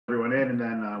in, and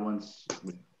then once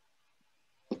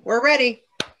we're ready.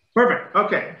 Perfect.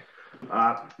 Okay.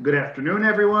 Good afternoon,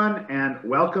 everyone, and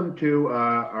welcome to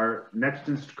our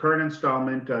next current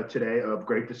installment today of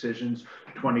Great Decisions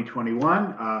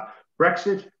 2021,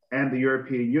 Brexit and the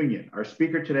European Union. Our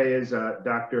speaker today is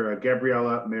Dr.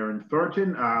 Gabriela Marin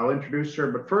Thornton. I'll introduce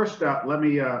her, but first let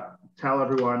me tell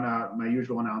everyone my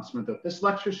usual announcement that this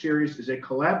lecture series is a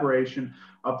collaboration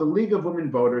of the League of Women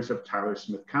Voters of Tyler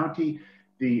Smith County,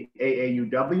 the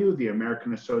AAUW, the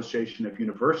American Association of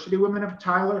University Women of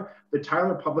Tyler, the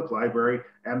Tyler Public Library,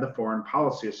 and the Foreign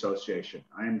Policy Association.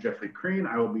 I am Jeffrey Crean.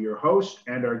 I will be your host,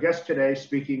 and our guest today,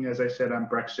 speaking, as I said, on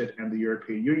Brexit and the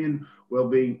European Union, will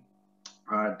be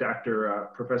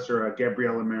Professor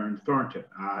Gabriela Marin Thornton.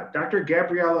 Dr.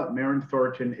 Gabriela Marin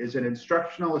Thornton is an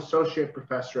instructional associate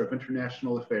professor of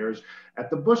international affairs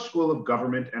at the Bush School of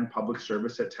Government and Public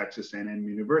Service at Texas A&M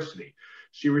University.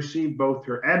 She received both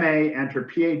her MA and her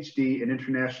PhD in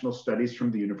international studies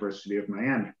from the University of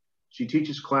Miami. She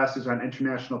teaches classes on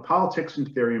international politics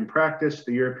and theory and practice,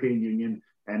 the European Union,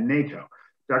 and NATO.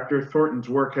 Dr. Thornton's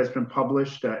work has been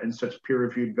published in such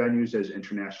peer-reviewed venues as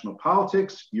International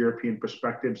Politics, European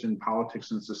Perspectives in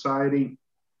Politics and Society,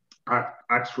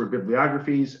 Oxford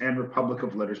Bibliographies, and Republic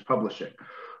of Letters Publishing.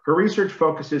 Her research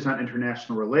focuses on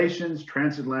international relations,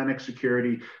 transatlantic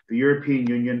security, the European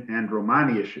Union, and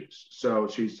Romani issues. So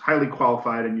she's highly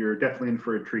qualified, and you're definitely in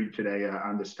for a treat today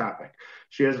on this topic.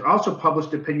 She has also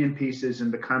published opinion pieces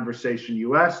in The Conversation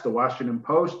US, The Washington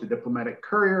Post, The Diplomatic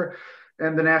Courier,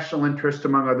 and The National Interest,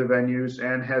 among other venues,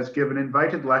 and has given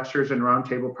invited lectures and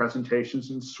roundtable presentations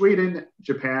in Sweden,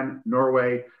 Japan,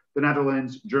 Norway, the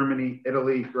Netherlands, Germany,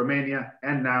 Italy, Romania,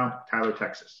 and now Tyler,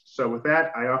 Texas. So with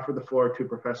that, I offer the floor to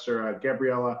Professor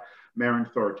Gabriela Marin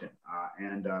Thornton,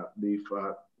 we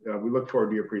look forward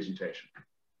to your presentation.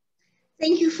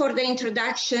 Thank you for the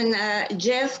introduction,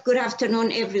 Jeff. Good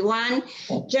afternoon, everyone.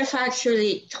 Jeff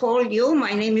actually told you,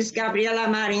 my name is Gabriela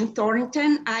Marin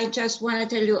Thornton. I just want to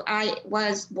tell you, I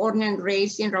was born and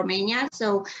raised in Romania,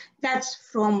 so that's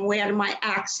from where my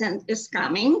accent is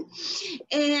coming.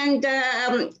 And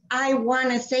I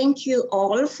want to thank you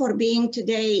all for being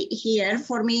today here.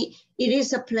 For me, it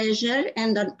is a pleasure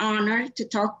and an honor to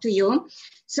talk to you.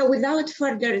 So without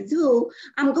further ado,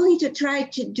 I'm going to try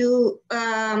to do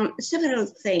several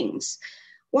things.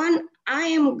 One, I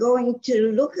am going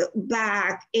to look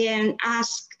back and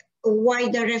ask why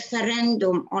the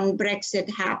referendum on Brexit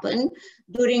happened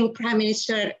during Prime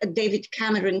Minister David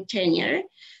Cameron's tenure.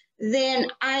 Then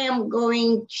I am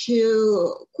going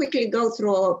to quickly go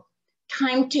through a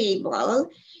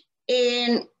timetable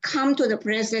and come to the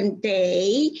present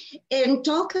day and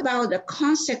talk about the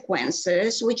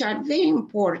consequences, which are very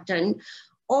important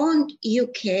on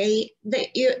UK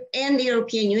and the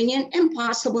European Union, and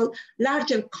possible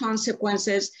larger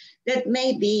consequences that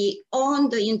may be on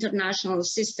the international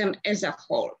system as a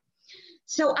whole.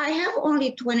 So I have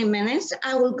only 20 minutes.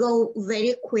 I will go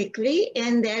very quickly,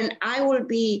 and then I will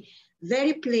be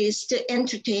very pleased to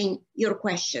entertain your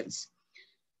questions.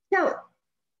 So,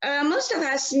 most of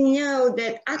us know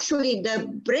that actually the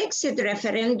Brexit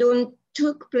referendum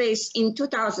took place in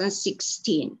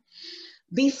 2016.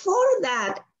 Before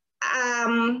that,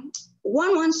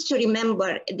 one wants to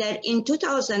remember that in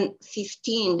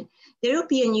 2015, the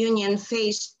European Union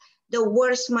faced the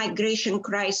worst migration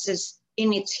crisis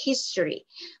in its history,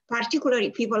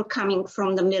 particularly people coming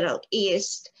from the Middle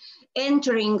East,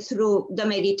 entering through the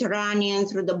Mediterranean,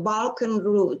 through the Balkan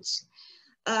routes,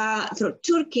 through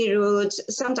Turkey routes,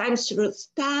 sometimes through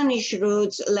Spanish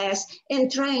routes less, and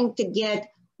trying to get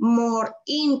more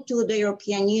into the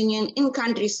European Union in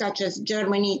countries such as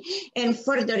Germany and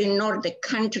further in Nordic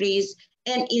countries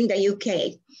and in the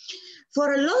UK.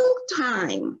 For a long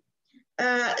time,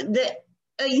 the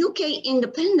UK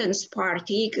Independence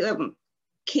Party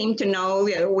came to know,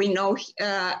 we know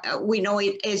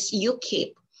it as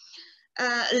UKIP,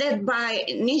 led by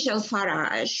Nigel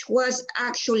Farage, was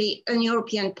actually a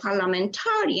European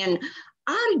parliamentarian,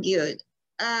 argued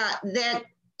that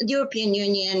the European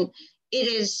Union, it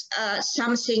is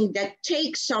something that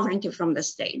takes sovereignty from the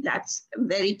state. That's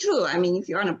very true. I mean, if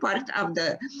you want to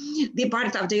be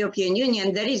part of the European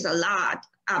Union, there is a lot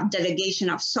of delegation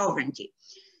of sovereignty.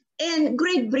 And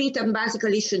Great Britain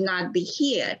basically should not be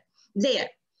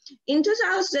there. In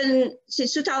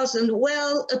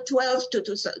 2012 to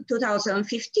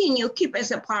 2015, UKIP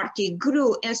as a party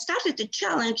grew and started to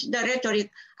challenge the rhetoric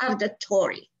of the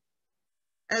Tory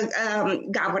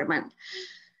government.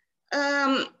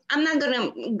 I'm not going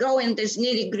to go in this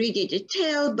nitty-gritty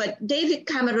detail, but David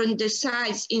Cameron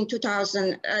decides in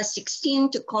 2016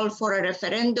 to call for a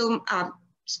referendum of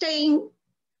staying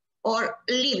or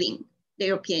leaving the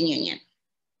European Union.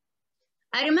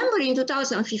 I remember in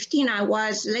 2015, I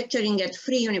was lecturing at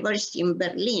Free University in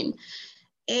Berlin,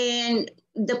 and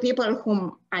the people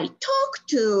whom I talked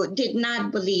to did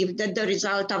not believe that the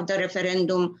result of the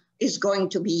referendum is going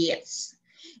to be yes.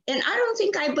 And I don't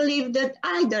think I believed that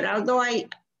either, although I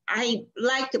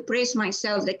like to praise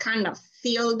myself, I kind of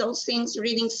feel those things,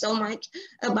 reading so much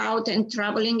about and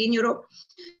traveling in Europe,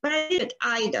 but I didn't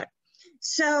either.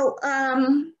 So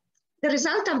the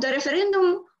result of the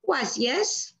referendum was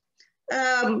yes.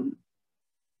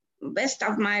 Best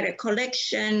of my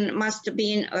recollection must have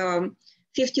been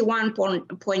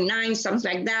 51.9,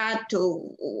 something like that,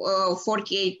 to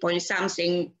 48 point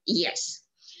something, yes.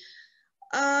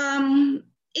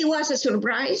 It was a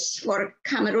surprise for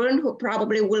Cameroon, who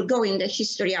probably will go in the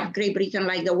history of Great Britain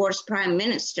like the worst prime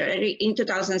minister. In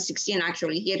 2016,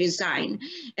 actually, he resigned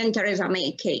and Theresa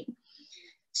May came.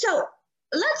 So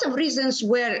lots of reasons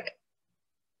were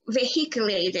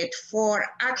vehiculated for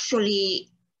actually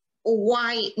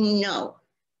why no.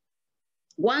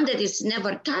 One that is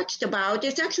never touched about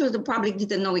is actually the public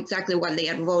didn't know exactly what they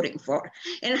are voting for.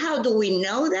 And how do we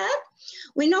know that?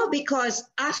 We know because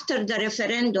after the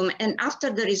referendum and after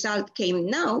the result came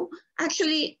no,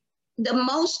 actually the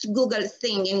most Googled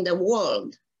thing in the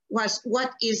world was,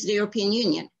 what is the European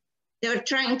Union? They were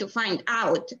trying to find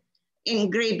out in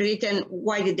Great Britain,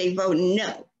 why did they vote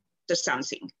no to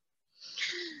something?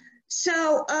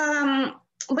 So,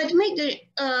 but make the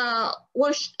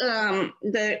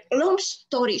long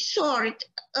story short,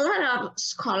 a lot of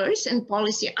scholars and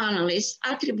policy analysts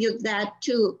attribute that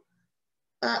to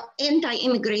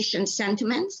anti-immigration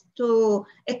sentiments, to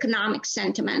economic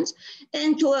sentiments,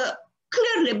 and to a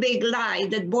clearly big lie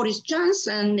that Boris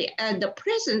Johnson, the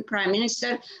present prime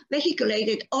minister,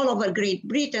 vehiculated all over Great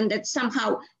Britain, that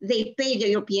somehow they pay the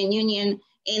European Union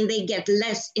and they get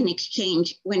less in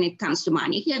exchange when it comes to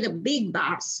money. He had a big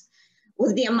box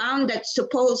with the amount that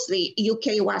supposedly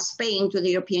UK was paying to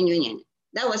the European Union.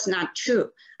 That was not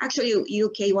true. Actually,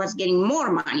 UK was getting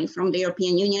more money from the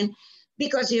European Union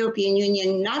because the European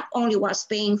Union not only was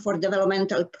paying for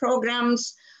developmental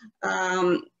programs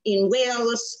in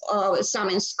Wales, some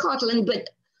in Scotland, but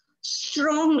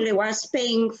strongly was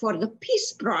paying for the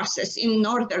peace process in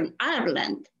Northern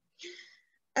Ireland.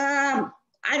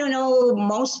 I don't know,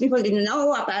 most people didn't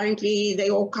know. Apparently they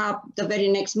woke up the very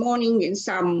next morning in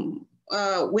some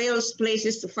Wales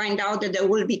places to find out that there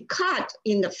will be cut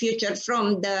in the future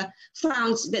from the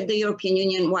funds that the European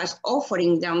Union was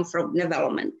offering them from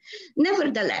development.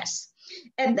 Nevertheless,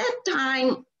 at that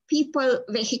time, people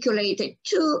vehiculated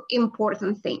two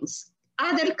important things.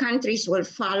 Other countries will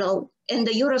follow, and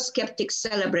the Eurosceptics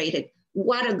celebrated.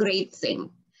 What a great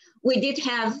thing. We did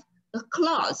have a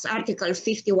clause, Article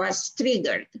 50 was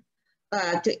triggered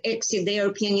to exit the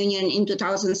European Union in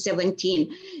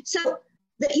 2017. So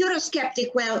the Eurosceptic,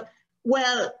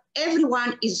 well,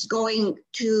 everyone is going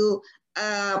to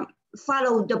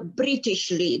follow the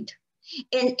British lead,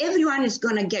 and everyone is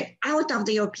going to get out of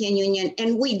the European Union,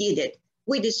 and we did it.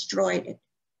 We destroyed it.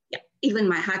 Yeah. Even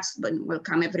my husband will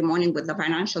come every morning with the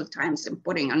Financial Times and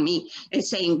putting on me and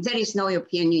saying, there is no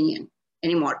European Union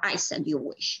anymore. I said, you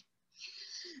wish.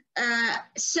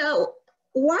 So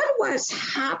what was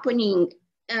happening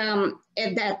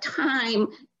at that time,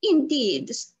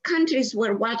 indeed, countries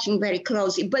were watching very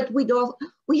closely, but we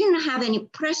didn't have any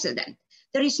precedent.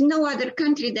 There is no other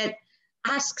country that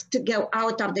asked to go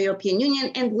out of the European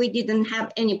Union, and we didn't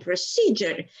have any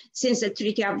procedure since the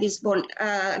Treaty of Lisbon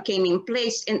came in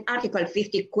place, and Article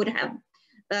 50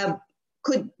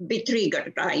 could be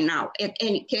triggered right now,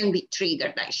 can be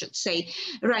triggered, I should say,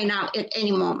 right now at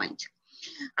any moment.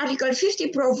 Article 50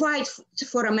 provides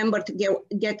for a member to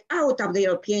get out of the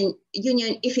European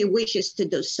Union if he wishes to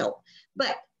do so.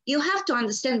 But you have to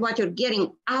understand what you're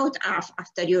getting out of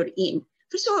after you're in.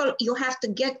 First of all, you have to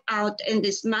get out and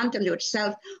dismantle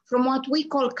yourself from what we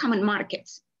call common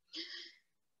markets.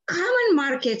 Common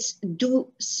markets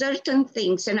do certain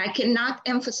things, and I cannot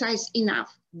emphasize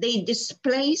enough. They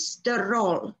displace the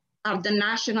role of the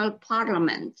national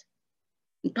parliaments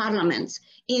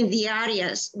in the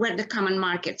areas where the common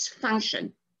markets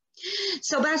function.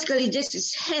 So basically, this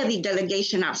is heavy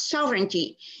delegation of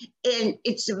sovereignty, and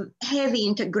it's a heavy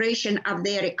integration of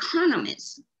their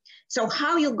economies. So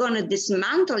how are you going to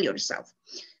dismantle yourself?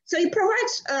 So it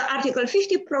provides, Article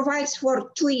 50 provides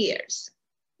for 2 years.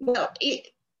 Well,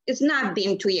 it's not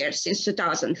been 2 years since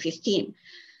 2015.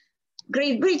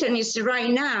 Great Britain is right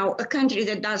now a country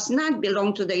that does not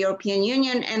belong to the European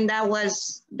Union, and that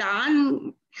was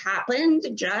happened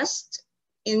just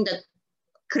in the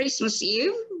Christmas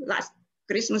Eve, last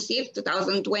Christmas Eve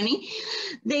 2020,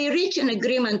 they reached an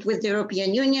agreement with the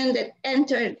European Union that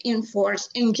entered in force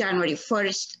in January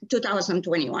 1st,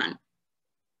 2021.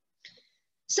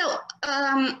 So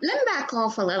let me back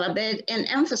off a little bit and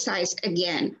emphasize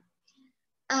again.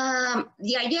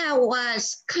 The idea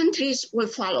was countries will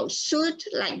follow suit,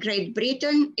 like Great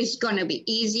Britain is going to be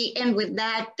easy. And with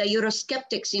that, the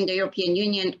Eurosceptics in the European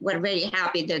Union were very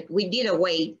happy that we did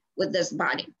away with this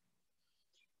body.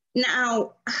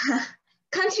 Now,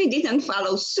 country didn't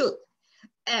follow suit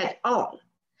at all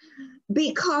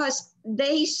because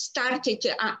they started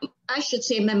to, I should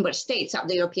say member states of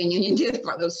the European Union didn't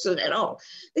follow suit at all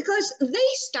because they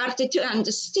started to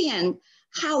understand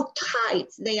how tight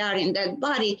they are in that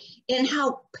body and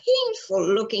how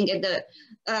painful looking at the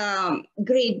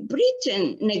Great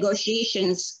Britain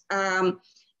negotiations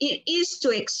it is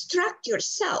to extract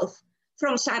yourself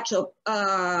from such a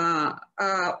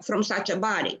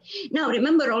body. Now,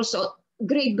 remember also,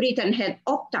 Great Britain had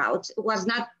opt-out, was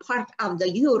not part of the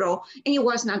euro, and it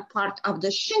was not part of the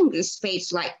Schengen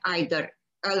space like other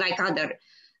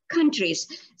countries.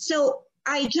 So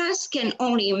I just can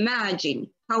only imagine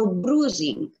how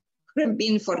bruising would have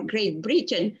been for Great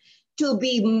Britain to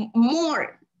be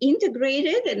more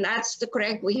integrated, and that's the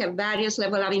correct, we have various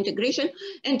levels of integration,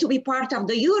 and to be part of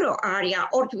the euro area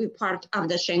or to be part of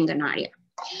the Schengen area.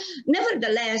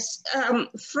 Nevertheless,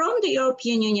 from the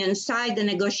European Union side, the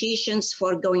negotiations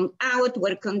for going out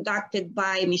were conducted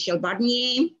by Michel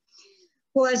Barnier,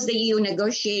 who was the EU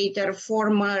negotiator,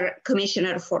 former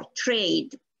Commissioner for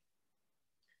Trade.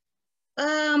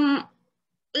 The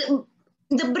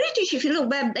British, if you look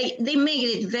back, they made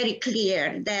it very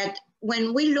clear that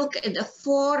when we look at the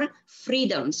 4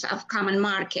 freedoms of common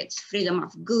markets, freedom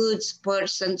of goods,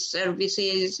 persons,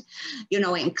 services,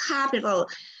 and capital,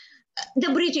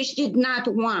 the British did not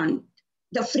want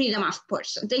the freedom of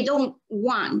persons. They don't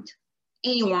want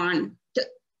anyone to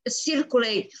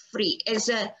circulate free. As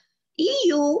a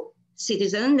EU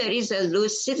citizen, there is a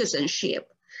loose citizenship.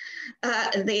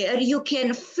 There you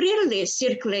can freely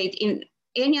circulate in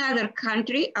any other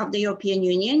country of the European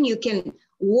Union. You can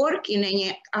work in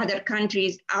any other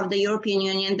countries of the European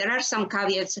Union. There are some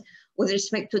caveats with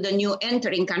respect to the new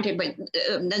entering country, but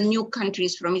the new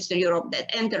countries from Eastern Europe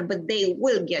that enter, but they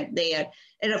will get there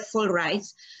at a full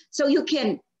rights. So you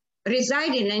can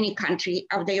reside in any country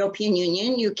of the European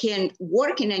Union. You can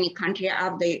work in any country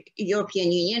of the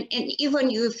European Union. And even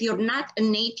if you're not a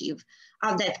native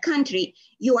of that country,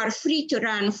 you are free to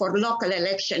run for local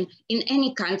election in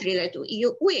any country that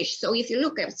you wish. So if you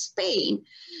look at Spain,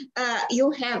 you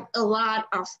have a lot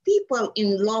of people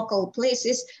in local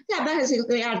places that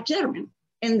basically are German,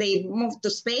 and they move to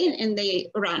Spain and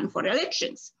they run for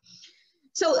elections.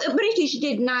 So the British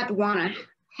did not want to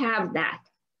have that.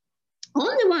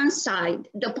 On the one side,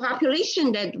 the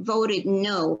population that voted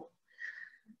no,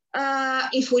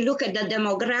 if we look at the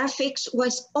demographics,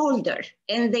 was older,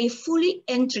 and they fully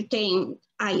entertained,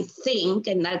 I think,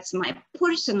 and that's my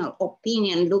personal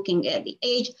opinion looking at the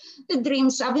age, the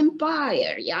dreams of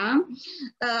empire, yeah?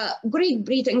 Great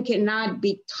Britain cannot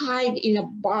be tied in a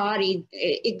body.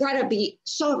 It gotta be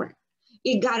sovereign.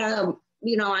 It gotta,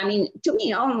 to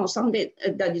me, almost on the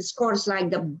discourse like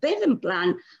the Bevan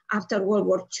Plan after World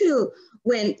War II,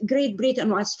 when Great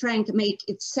Britain was trying to make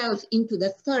itself into the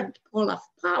third pole of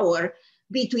power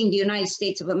between the United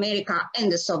States of America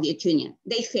and the Soviet Union.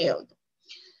 They failed.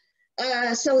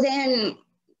 So then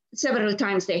several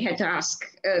times they had to ask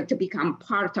to become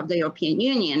part of the European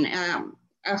Union.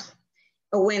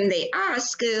 When they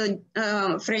asked,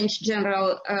 French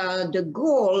General de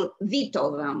Gaulle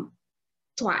vetoed them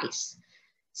twice.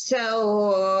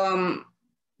 So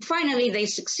finally they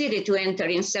succeeded to enter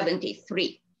in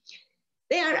 1973.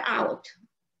 They are out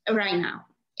right now.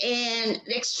 And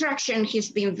the extraction has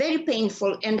been very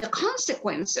painful, and the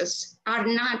consequences are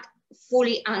not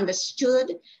fully understood.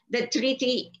 The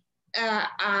treaty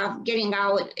of getting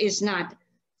out is not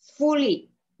fully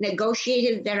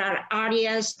negotiated. There are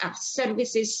areas of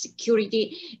services,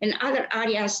 security, and other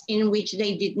areas in which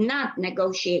they did not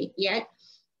negotiate yet,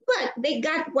 but they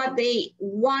got what they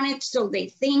wanted, so they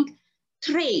think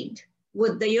trade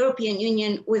with the European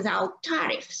Union without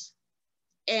tariffs.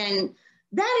 And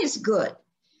that is good.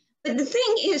 But the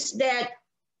thing is that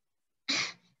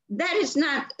that is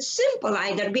not simple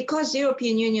either, because the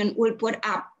European Union will put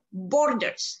up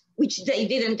borders, which they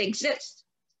didn't exist.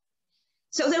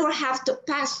 So they will have to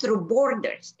pass through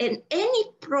borders, and any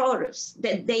products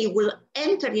that they will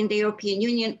enter in the European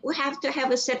Union will have to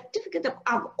have a certificate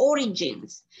of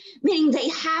origins, meaning they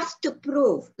have to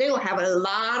prove. They will have a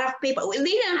lot of people. Well,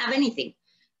 they didn't have anything.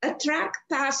 A truck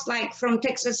passed like from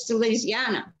Texas to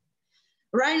Louisiana.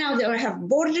 Right now, they will have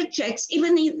border checks,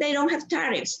 even if they don't have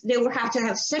tariffs. They will have to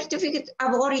have certificate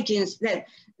of origins that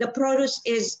the produce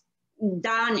is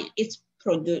done, it's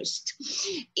produced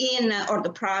in, or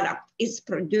the product is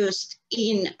produced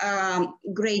in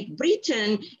Great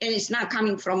Britain, and it's not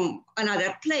coming from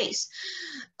another place.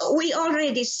 We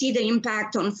already see the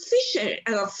impact on fishery.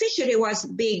 Fishery was a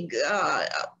big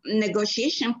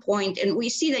negotiation point, and we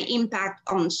see the impact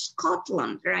on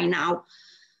Scotland right now,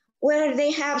 where they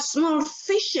have small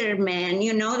fishermen,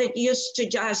 you know, that used to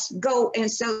just go and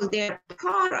sell their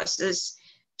products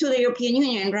to the European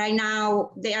Union. Right now,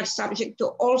 they are subject to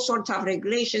all sorts of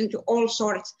regulations, to all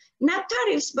sorts, not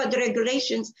tariffs, but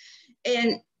regulations.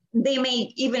 And they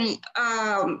may even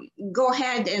go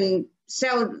ahead and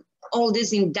sell all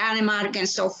this in Denmark and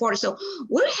so forth. So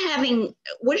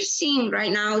we're seeing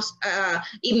right now,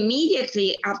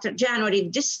 immediately after January,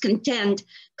 discontent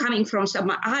coming from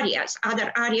some areas,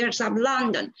 other areas of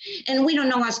London. And we don't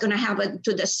know what's going to happen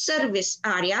to the service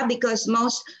area, because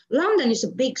London is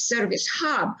a big service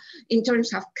hub in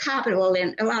terms of capital,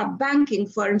 and a lot of banking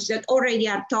firms that already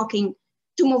are talking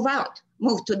to move out,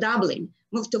 move to Dublin,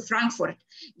 move to Frankfurt,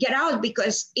 get out,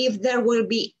 because if there will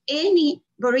be any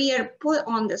barrier put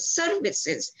on the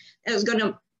services, it's going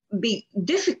to be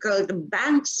difficult,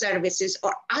 bank services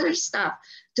or other stuff,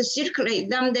 to circulate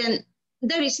them, then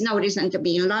there is no reason to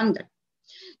be in London.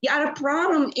 The other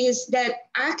problem is that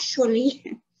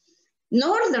actually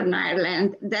Northern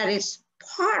Ireland, that is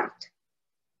part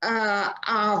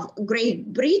of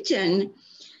Great Britain,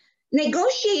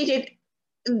 negotiated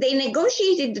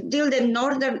the deal that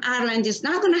Northern Ireland is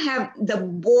not going to have the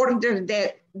border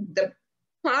that the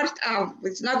part of,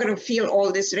 it's not going to feel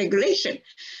all this regulation,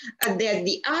 that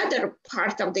the other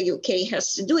part of the UK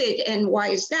has to do it. And why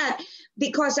is that?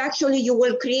 Because actually you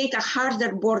will create a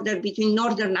harder border between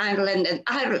Northern Ireland and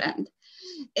Ireland.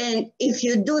 And if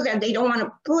you do that, they don't want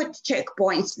to put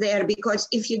checkpoints there, because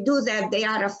if you do that, they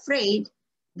are afraid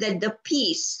that the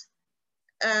peace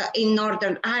in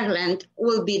Northern Ireland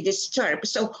will be disturbed.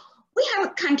 So we have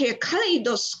a country, a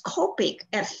kaleidoscopic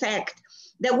effect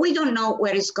that we don't know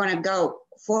where it's going to go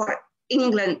for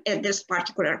England at this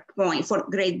particular point, for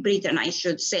Great Britain, I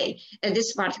should say, at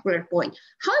this particular point.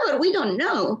 However, we don't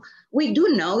know. We do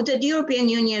know that the European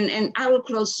Union, and I will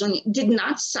close soon, did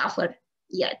not suffer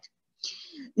yet.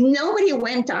 Nobody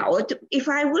went out. If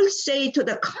I will say to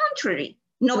the contrary,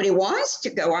 nobody wants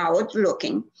to go out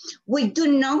looking. We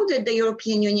do know that the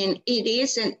European Union, it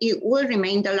is and it will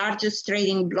remain the largest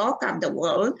trading bloc of the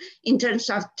world in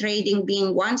terms of trading,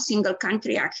 being one single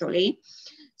country actually.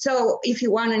 So if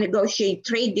you want to negotiate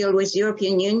trade deal with the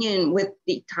European Union, with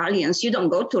the Italians, you don't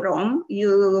go to Rome,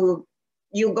 you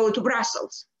go to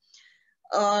Brussels.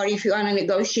 Or if you want to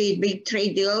negotiate big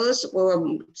trade deals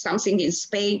or something in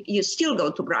Spain, you still go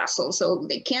to Brussels. So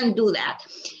they can't do that.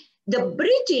 The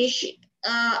British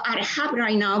are happy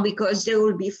right now because they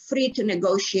will be free to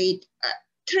negotiate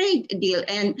trade deal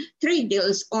and trade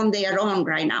deals on their own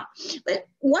right now. But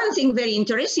one thing very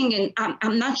interesting, and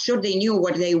I'm not sure they knew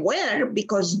what they were,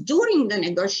 because during the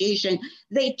negotiation,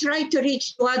 they tried to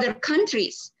reach to other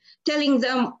countries, telling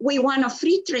them, we want a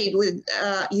free trade with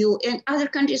you. And other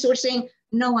countries were saying,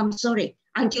 no, I'm sorry,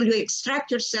 until you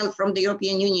extract yourself from the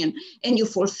European Union and you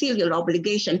fulfill your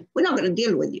obligation, we're not going to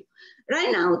deal with you.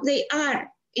 Right now, they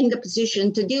are in the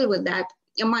position to deal with that.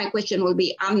 And my question will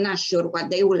be, I'm not sure what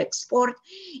they will export.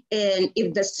 And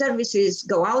if the services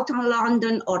go out on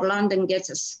London, or London gets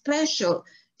a special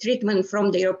treatment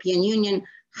from the European Union,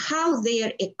 how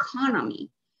their economy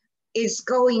is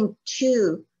going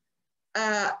to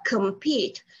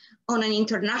compete on an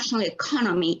international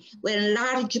economy where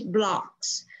large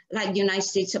blocs like the United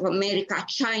States of America,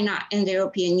 China, and the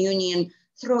European Union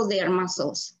throw their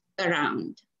muscles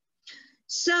around.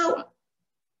 So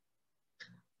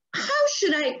how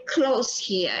should I close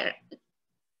here?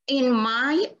 In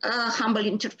my humble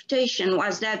interpretation,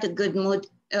 was that a good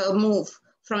move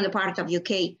from the part of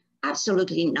UK?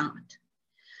 Absolutely not.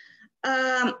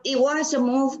 It was a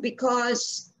move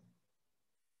because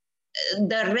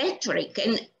the rhetoric,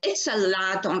 and it's a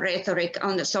lot on rhetoric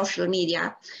on the social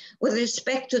media with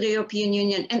respect to the European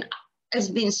Union, and has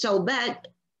been so bad,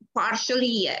 partially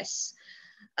yes.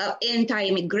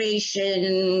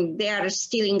 Anti-immigration, they are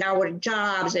stealing our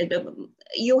jobs.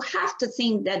 You have to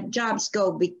think that jobs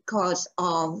go because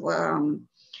of,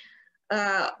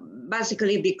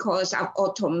 basically because of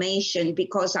automation,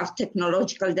 because of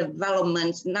technological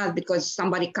developments, not because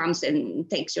somebody comes and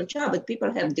takes your job, but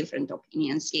people have different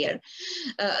opinions here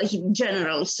in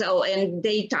general. So, and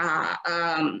data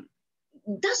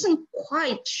doesn't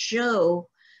quite show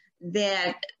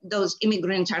that those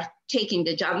immigrants are taking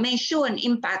the job, may show an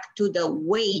impact to the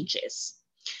wages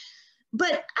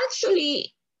But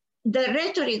actually, the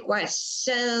rhetoric was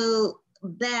so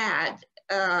bad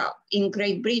in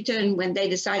Great Britain when they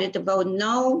decided to vote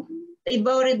no. They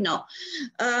voted no.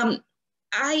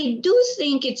 I do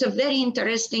think it's a very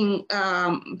interesting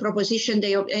proposition,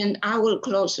 and I will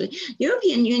close with.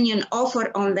 European Union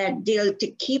offered on that deal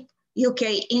to keep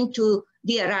UK into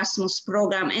the Erasmus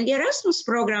program. And the Erasmus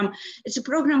program, it's a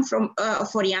program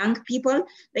for young people.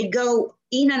 They go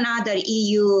in another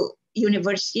EU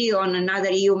university or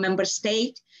another EU member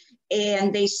state,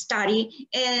 and they study.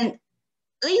 And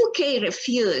the UK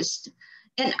refused.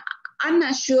 And I'm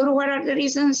not sure what are the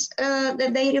reasons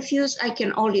that they refuse. I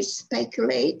can only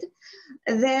speculate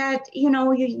that,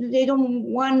 they don't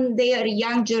want their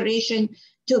young generation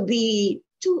to be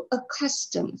too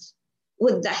accustomed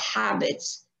with the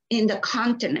habits in the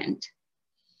continent.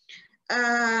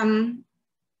 That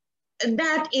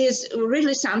is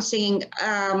really something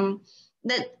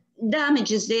that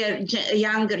damages their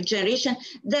younger generation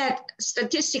that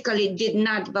statistically did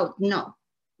not vote no.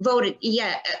 Voted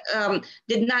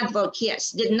did not vote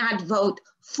yes, did not vote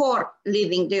for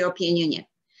leaving the European Union.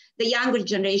 The younger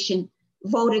generation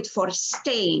voted for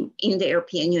staying in the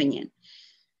European Union.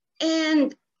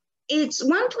 And it's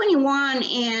 1:21,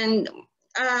 and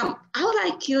I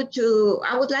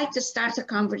would like to start a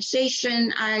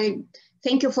conversation. I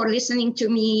thank you for listening to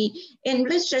me, and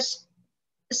let's just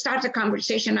start a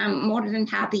conversation. I'm more than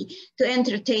happy to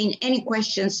entertain any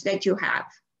questions that you have.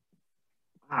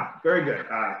 Very good.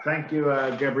 Thank you,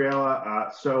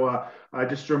 Gabriela.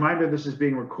 Just a reminder, this is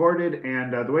being recorded,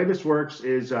 and the way this works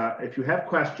is if you have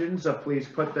questions, please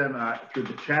put them through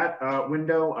the chat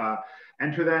window,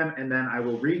 enter them, and then I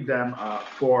will read them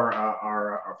for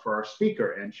our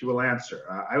speaker, and she will answer.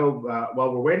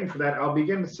 While we're waiting for that, I'll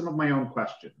begin with some of my own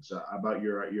questions about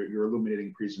your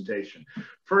illuminating presentation.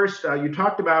 First, you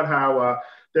talked about how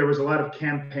there was a lot of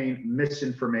campaign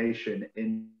misinformation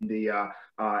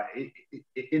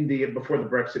before the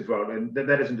Brexit vote, and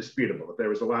that is indisputable. There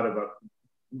was a lot of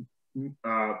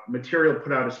material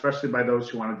put out, especially by those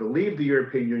who wanted to leave the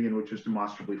European Union, which was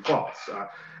demonstrably false.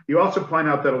 You also point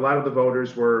out that a lot of the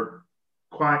voters were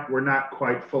not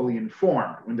quite fully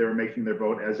informed when they were making their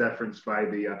vote, as evidenced by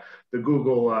the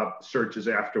Google searches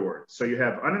afterwards. So you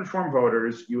have uninformed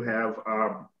voters, you have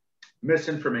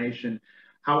misinformation.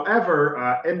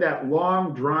 However, in that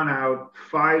long, drawn-out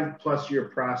 5+ year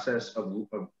process of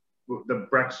the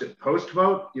Brexit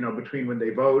post-vote, between when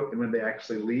they vote and when they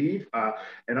actually leave,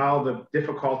 and all the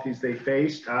difficulties they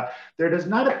faced, there does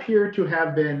not appear to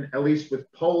have been, at least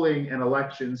with polling and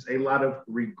elections, a lot of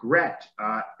regret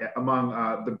among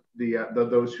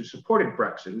those who supported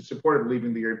Brexit, who supported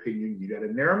leaving the European Union. You had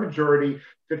a narrow majority,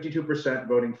 52%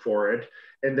 voting for it,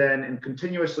 and then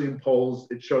continuously in polls,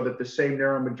 it showed that the same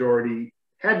narrow majority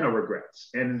had no regrets,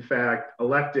 and in fact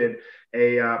elected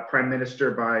a prime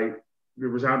minister by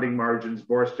resounding margins,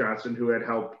 Boris Johnson, who had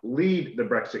helped lead the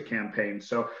Brexit campaign.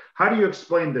 So how do you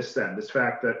explain this then, this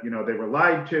fact that they were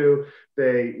lied to,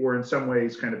 they were in some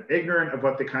ways kind of ignorant of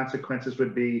what the consequences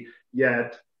would be,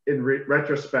 yet in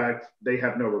retrospect, they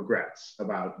have no regrets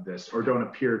about this, or don't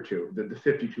appear to, the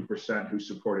 52% who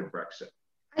supported Brexit?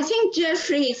 I think,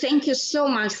 Jeffrey, thank you so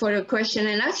much for your question.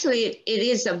 And actually, it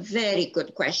is a very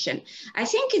good question. I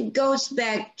think it goes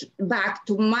back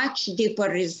to much deeper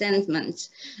resentments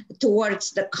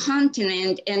towards the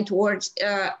continent and towards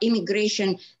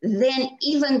immigration than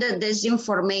even the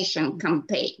disinformation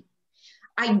campaign.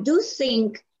 I do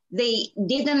think they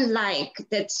didn't like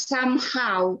that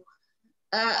somehow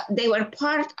they were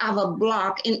part of a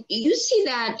bloc, and you see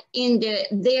that in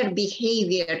their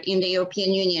behavior in the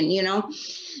European Union.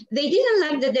 They didn't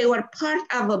like that they were part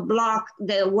of a bloc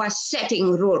that was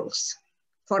setting rules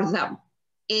for them.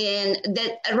 And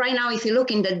that right now, if you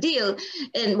look in the deal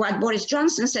and what Boris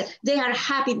Johnson said, they are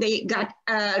happy they got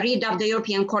rid of the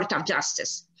European Court of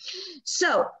Justice.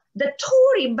 So the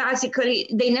Tory, basically,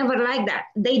 they never liked that.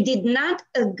 They did not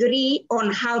agree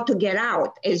on how to get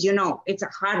out. As you know, it's a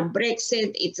hard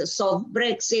Brexit, it's a soft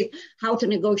Brexit, how to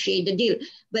negotiate the deal.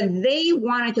 But they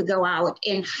wanted to go out.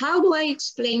 And how do I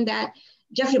explain that?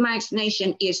 Jeffrey, my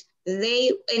explanation is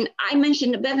and I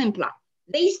mentioned the Bevan plot,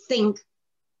 they think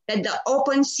that the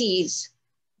open seas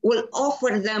will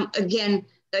offer them again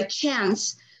a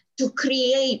chance to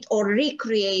create or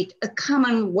recreate a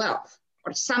commonwealth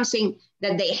or something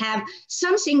that they have,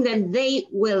 something that they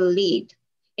will lead.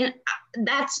 And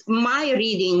that's my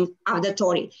reading of the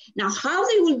Tory. Now, how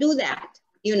they will do that,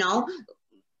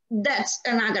 that's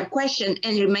another question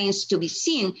and remains to be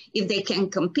seen if they can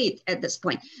compete at this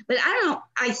point. But I don't know,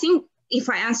 I think if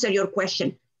I answer your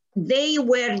question, they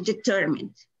were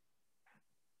determined.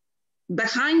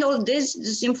 behind all this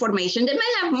disinformation. They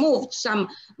may have moved some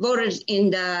voters in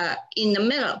the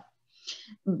middle,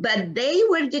 but they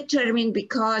were determined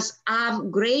because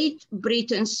of Great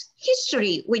Britain's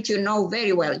history, which you know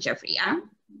very well, Jeffrey. Yeah?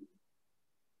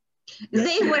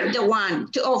 They were the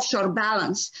one to offshore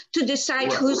balance, to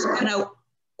decide who's going to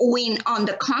win on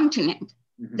the continent.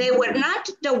 They were not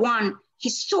the one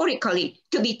historically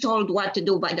to be told what to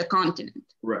do by the continent.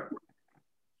 Right.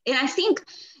 And I think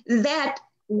that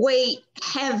weighed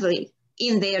heavily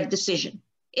in their decision.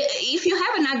 If you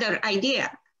have another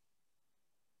idea.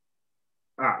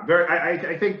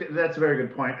 I think that's a very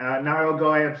good point. Now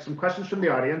I have some questions from the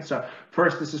audience.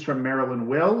 First, this is from Marilyn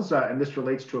Wills, and this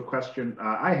relates to a question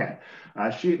I had.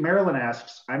 Marilyn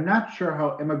asks, I'm not sure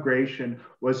how immigration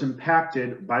was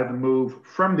impacted by the move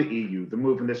from the EU, the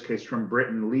move in this case from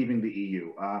Britain leaving the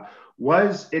EU.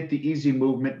 Was it the easy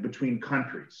movement between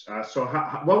countries? So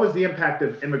what was the impact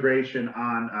of immigration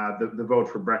on the vote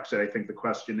for Brexit, I think the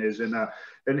question is. And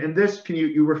in this,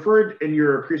 you referred in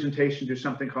your presentation to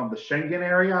something called the Schengen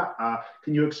area.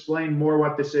 Can you explain more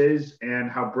what this is and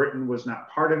how Britain was not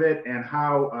part of it, and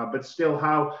how, but still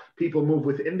how people move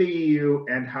within the EU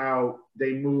and how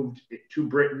they moved to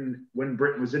Britain when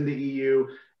Britain was in the EU,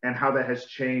 and how that has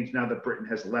changed now that Britain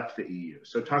has left the EU.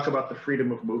 So talk about the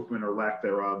freedom of movement or lack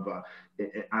thereof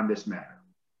on this matter.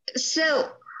 So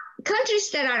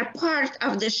countries that are part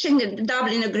of the Schengen,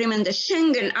 Dublin Agreement, the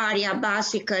Schengen area,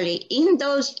 basically, in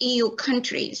those EU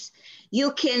countries,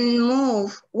 you can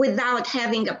move without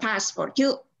having a passport.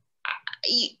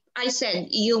 I said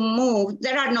you move,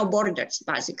 there are no borders,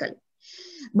 basically.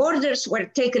 Borders were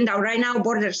taken down. Right now,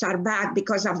 borders are back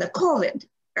because of the COVID.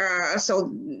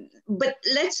 But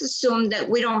let's assume that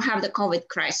we don't have the COVID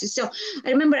crisis. So I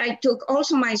remember I took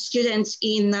also my students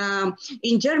in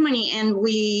Germany, and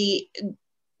we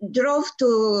drove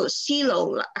to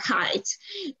Silo Heights,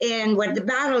 and where the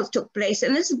battle took place,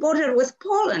 and it's border with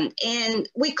Poland. And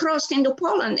we crossed into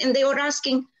Poland, and they were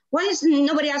asking, why is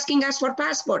nobody asking us for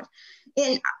passport?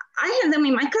 And I had them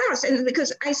in my class, and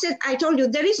because I told you,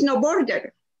 there is no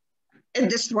border. At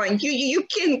this point, you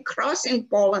can cross in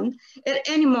Poland at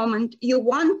any moment you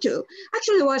want to.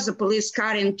 Actually, there was a police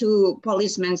car and two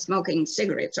policemen smoking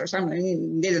cigarettes or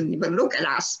something. They didn't even look at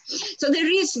us. So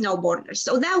there is no border.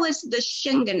 So that was the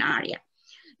Schengen area.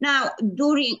 Now,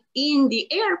 in the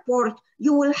airport,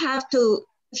 you will have to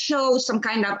show some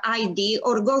kind of ID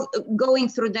or going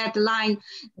through that line.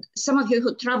 Some of you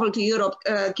who travel to Europe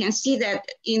can see that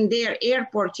in their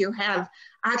airport, you have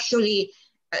actually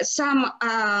some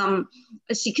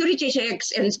security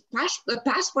checks and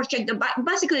passport check.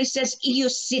 Basically, it says EU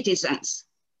citizens,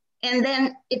 and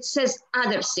then it says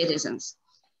other citizens.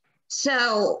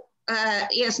 So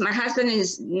yes, my husband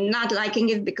is not liking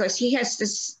it because he has to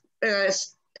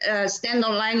stand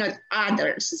on line with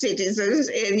other citizens,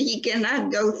 and he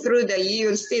cannot go through the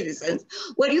EU citizens,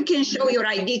 where you can show your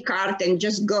ID card and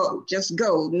just go.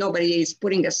 Nobody is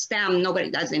putting a stamp,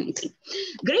 nobody does anything.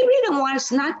 Great Britain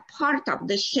was not part of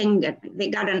the Schengen. They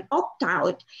got an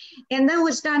opt-out, and that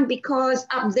was done because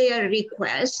of their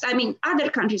request. I mean, other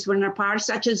countries were not part,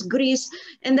 such as Greece,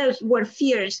 and there were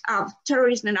fears of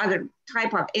terrorism and other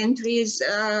type of entries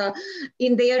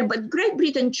in there, but Great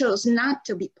Britain chose not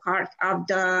to be part of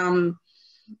the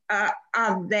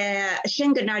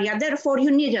Schengen area. Therefore,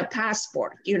 you need a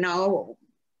passport,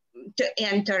 to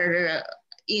enter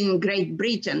in Great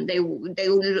Britain. They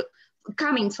will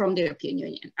coming from the European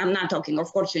Union. I'm not talking,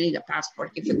 of course, you need a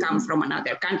passport if you come from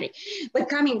another country, but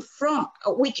coming from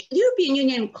which the European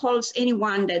Union calls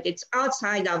anyone that it's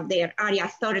outside of their area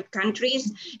third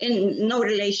countries, and no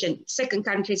relation. Second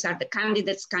countries are the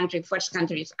candidates country, first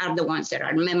countries are the ones that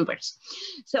are members.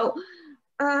 So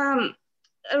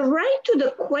right to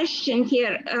the question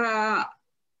here, that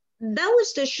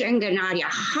was the Schengen area.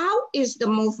 How is the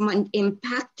movement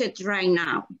impacted right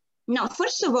now? Now,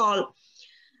 first of all,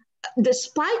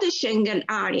 despite the Schengen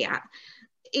area,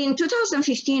 in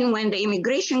 2015, when the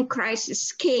immigration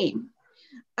crisis came,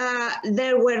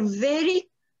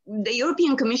 the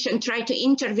European Commission tried to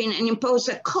intervene and impose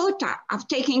a quota of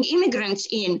taking immigrants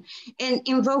in and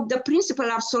invoke the principle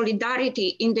of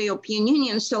solidarity in the European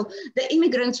Union. So the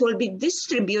immigrants will be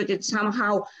distributed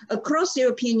somehow across the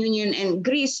European Union, and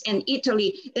Greece and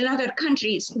Italy and other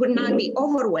countries would not be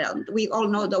overwhelmed. We all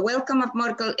know the welcome of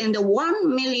Merkel and the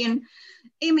 1 million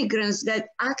immigrants that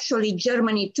actually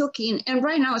Germany took in, and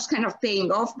right now it's kind of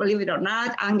paying off, believe it or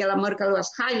not. Angela Merkel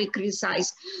was highly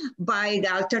criticized by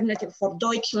the Alternative for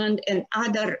Deutschland and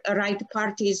other right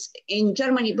parties in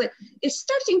Germany, but it's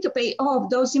starting to pay off.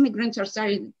 Those immigrants are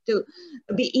starting to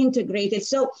be integrated.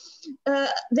 So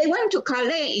they went to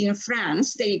Calais in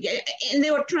France, and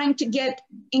they were trying to get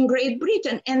in Great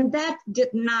Britain, and that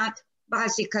did not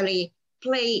basically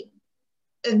play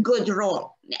a good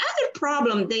role. The other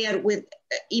problem there with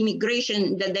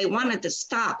immigration that they wanted to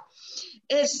stop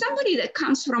is somebody that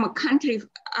comes from a country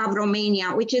of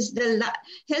Romania, which is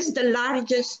has the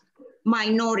largest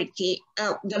minority,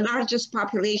 the largest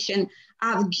population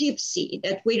of Gypsy,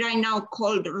 that we right now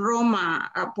called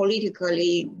Roma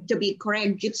politically, to be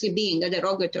correct, Gypsy being a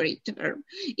derogatory term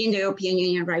in the European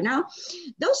Union right now.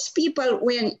 Those people,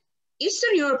 when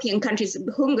Eastern European countries,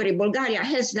 Hungary, Bulgaria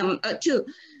has them too,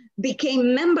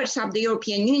 became members of the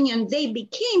European Union, they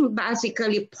became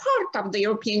basically part of the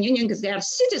European Union because they are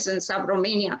citizens of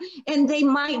Romania, and they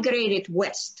migrated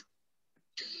west.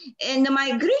 And the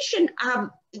migration of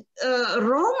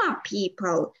Roma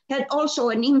people had also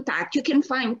an impact. You can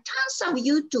find tons of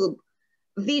YouTube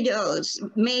videos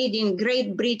made in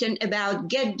Great Britain about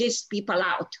get these people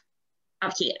out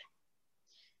of here.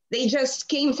 They just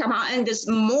came somehow, and this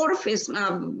morphism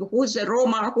of who's a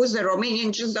Roma, who's a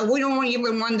Romanian, just that we don't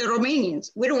even want the Romanians.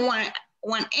 We don't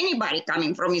want anybody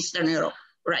coming from Eastern Europe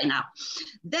right now.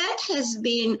 That has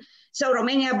been, so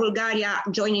Romania, Bulgaria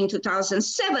joined in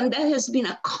 2007, that has been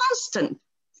a constant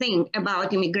thing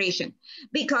about immigration,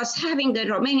 because having the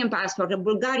Romanian passport, a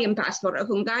Bulgarian passport, a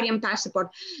Hungarian passport,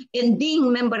 and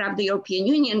being member of the European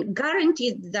Union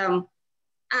guaranteed them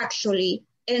actually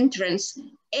entrance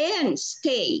and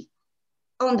stay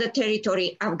on the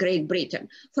territory of Great Britain.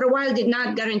 For a while did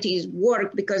not guarantee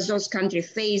work because those countries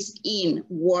phased in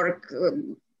work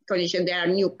conditions, they are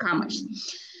newcomers.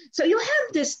 So you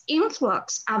have this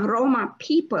influx of Roma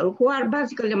people who are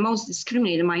basically the most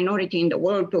discriminated minority in the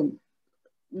world, to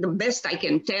the best I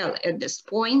can tell at this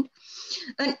point.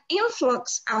 An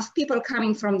influx of people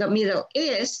coming from the Middle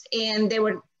East, and they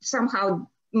were somehow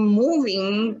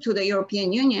moving to the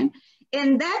European Union.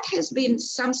 And that has been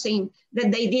something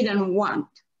that they didn't want.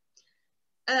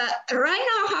 Right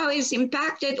now, how it's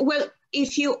impacted? Well,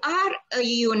 if you are a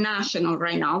EU national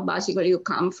right now, basically you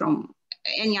come from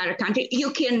any other country,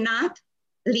 you cannot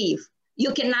leave.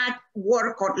 You cannot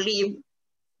work or live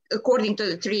according to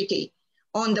the treaty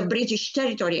on the British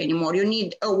territory anymore. You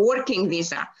need a working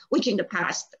visa, which in the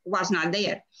past was not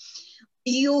there.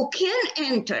 You can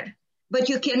enter, but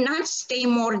you cannot stay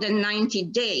more than 90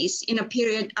 days in a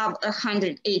period of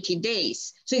 180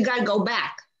 days. So you gotta go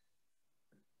back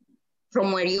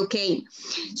from where you came.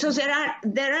 So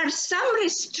there are some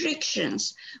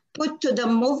restrictions put to the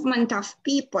movement of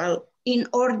people in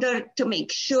order to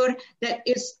make sure that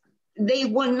they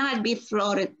will not be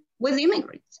flooded with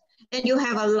immigrants. And you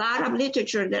have a lot of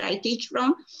literature that I teach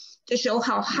from to show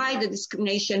how high the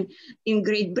discrimination in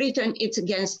Great Britain is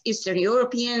against Eastern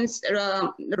Europeans,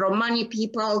 Romani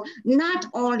people, not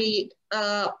only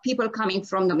people coming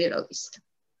from the Middle East.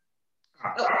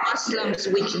 Muslims,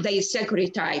 which they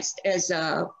securitized as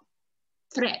a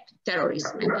threat,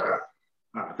 terrorism.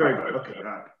 Very good, okay.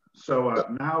 So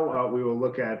now we will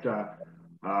look at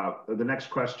the next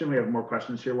question. We have more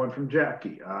questions here, one from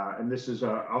Jackie. And this is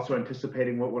also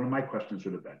anticipating what one of my questions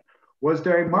would have been. Was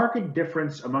there a marked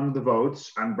difference among the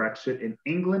votes on Brexit in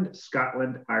England,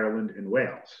 Scotland, Ireland, and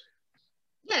Wales?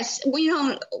 Yes, we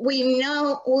all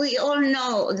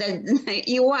know that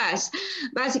it was.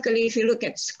 Basically, if you look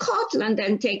at Scotland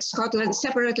and take Scotland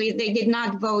separately, they did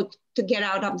not vote to get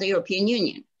out of the European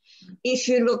Union. If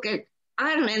you look at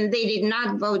Ireland, they did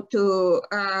not vote to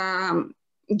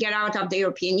get out of the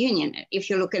European Union,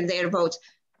 if you look at their votes.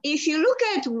 If you look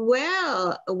at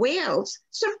Wales,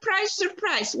 surprise,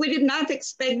 surprise, we did not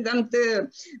expect them to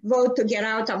vote to get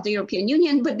out of the European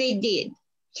Union, but they did.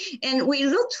 And we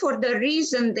looked for the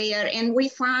reason there, and we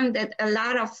found that a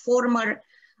lot of former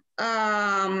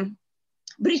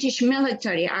British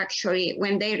military, actually,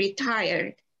 when they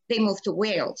retired, they moved to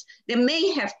Wales. They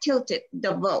may have tilted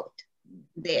the vote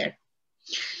there.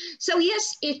 So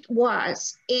yes, it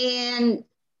was. And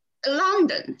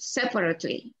London,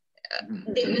 separately,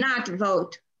 did not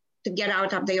vote to get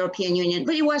out of the European Union,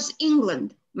 but it was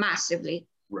England massively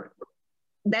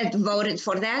that voted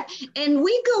for that. And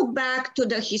we go back to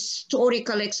the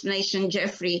historical explanation,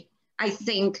 Jeffrey, I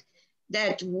think,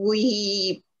 that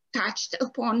we touched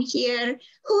upon here.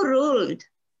 Who ruled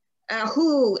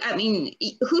who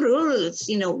rules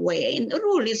in a way, and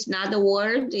rule is not a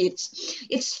word,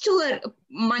 it's too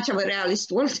much of a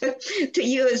realist word to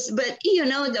use, but you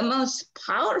know, the most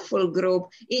powerful group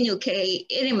in UK,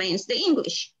 it remains the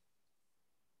English.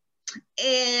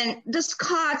 And the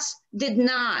Scots did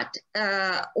not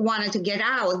want to get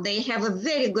out. They have a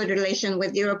very good relation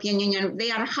with the European Union.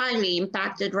 They are highly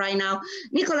impacted right now.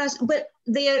 Nicholas, but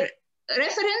their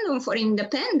referendum for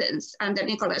independence under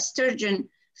Nicola Sturgeon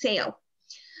failed.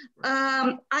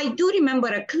 I do remember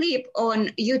a clip on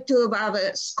YouTube of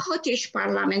a Scottish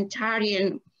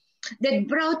parliamentarian that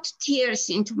brought tears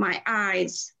into my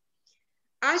eyes,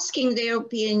 asking the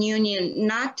European Union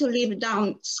not to leave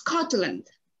down Scotland,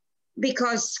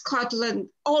 because Scotland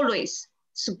always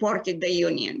supported the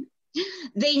Union.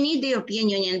 They need the European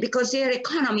Union because their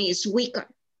economy is weaker.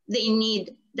 They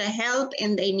need the help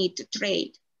and they need to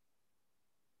trade.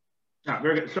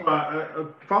 Very good. So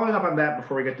following up on that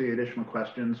before we get to the additional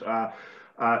questions,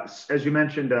 as you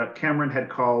mentioned, Cameron had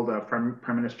called Prime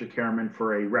Minister Cameron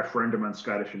for a referendum on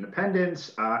Scottish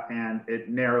independence, and it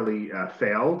narrowly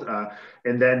failed.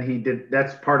 And then he did,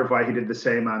 that's part of why he did the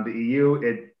same on the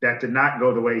EU. That did not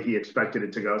go the way he expected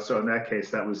it to go. So in that case,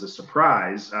 that was a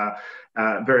surprise,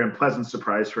 very unpleasant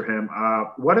surprise for him.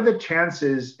 What are the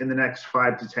chances in the next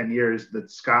 5 to 10 years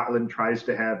that Scotland tries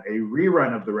to have a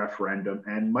rerun of the referendum,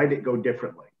 and might it go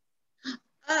differently?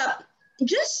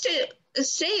 Just to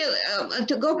say,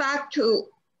 to go back to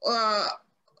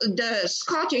the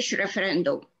Scottish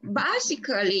referendum,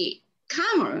 basically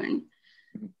Cameron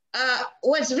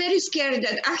was very scared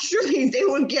that actually they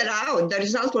will get out. The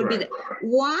result will be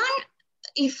one,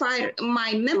 if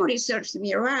my memory serves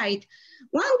me right,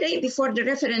 one day before the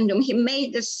referendum, he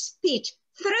made a speech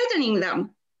threatening them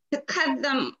to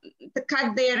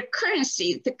cut their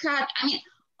currency, to cut, I mean,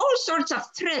 all sorts of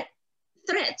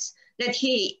threats that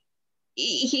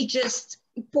he just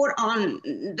put on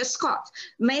the Scots.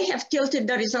 May have tilted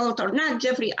the result or not,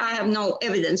 Jeffrey, I have no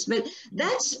evidence, but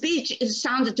that speech, it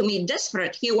sounded to me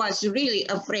desperate. He was really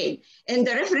afraid, and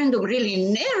the referendum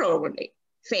really narrowly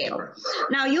failed.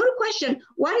 Now, your question,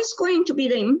 what is going to be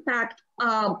the impact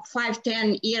of 5,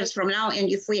 10 years from now, and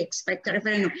if we expect a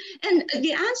referendum? And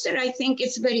the answer, I think,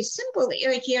 is very simple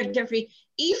here, Jeffrey.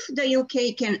 If the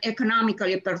UK can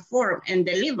economically perform and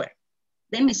deliver,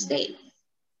 they may stay.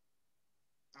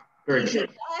 If it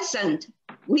doesn't,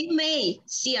 we may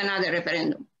see another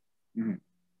referendum. Mm-hmm.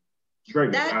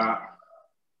 Very good.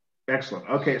 Excellent.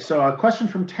 Okay, so a question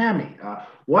from Tammy.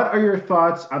 What are your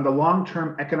thoughts on the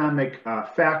long-term economic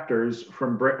factors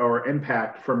or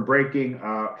impact from breaking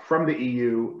from the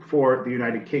EU for the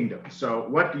United Kingdom? So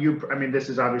what do you, I mean, this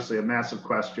is obviously a massive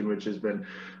question which has been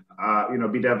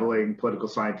bedeviling political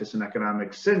scientists and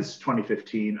economics since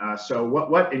 2015. So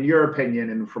what, in your opinion,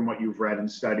 and from what you've read and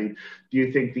studied, do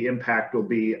you think the impact will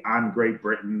be on Great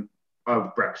Britain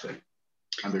of Brexit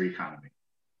on their economy?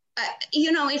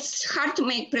 It's hard to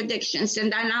make predictions,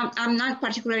 and I'm not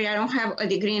particularly, I don't have a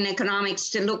degree in economics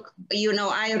to look,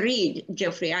 I read,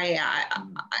 Jeffrey, I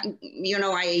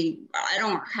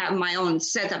don't have my own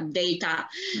set of data,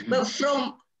 mm-hmm. But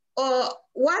from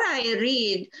what I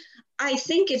read, I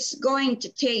think it's going to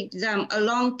take them a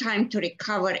long time to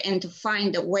recover and to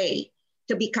find a way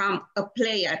to become a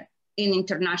player in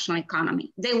international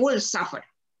economy. They will suffer.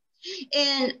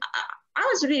 And I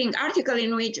was reading an article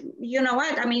in which,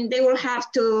 they will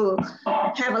have to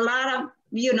have a lot of,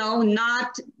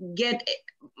 not get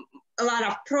a lot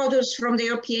of produce from the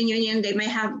European Union. They may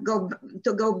have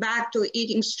to go back to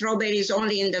eating strawberries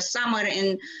only in the summer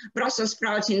and Brussels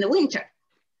sprouts in the winter.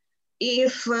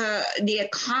 If the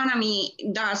economy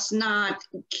does not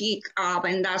kick up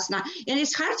and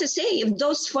it's hard to say if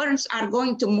those firms are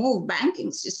going to move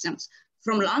banking systems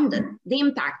from London, the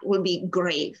impact will be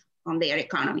grave on their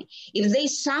economy. If they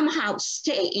somehow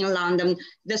stay in London,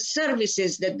 the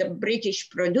services that the British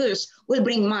produce will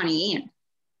bring money in.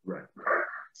 Right.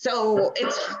 So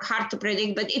it's hard to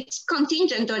predict, but it's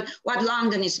contingent on what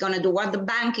London is going to do, what the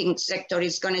banking sector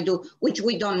is going to do, which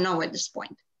we don't know at this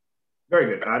point. Very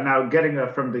good. Now, getting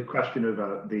from the question of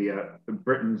the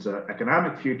Britain's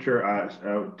economic future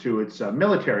to its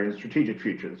military and strategic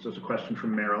future. This was a question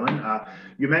from Marilyn.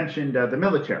 You mentioned the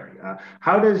military.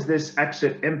 How does this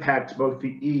exit impact both the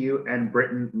EU and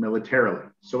Britain militarily?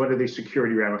 So what are the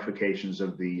security ramifications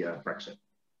of the Brexit?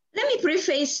 Let me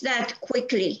preface that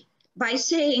quickly by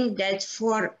saying that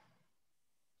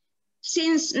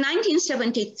since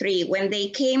 1973, when they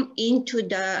came into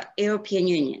the European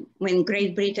Union, when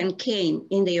Great Britain came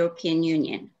in the European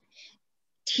Union,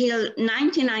 till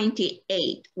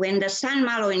 1998, when the San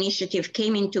Malo Initiative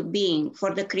came into being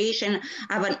for the creation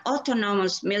of an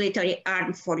autonomous military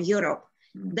arm for Europe,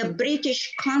 The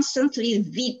British constantly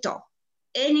veto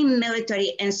any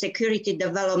military and security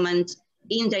development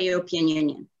in the European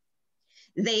Union.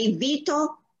 They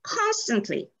veto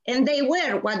constantly, and they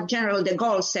were what General de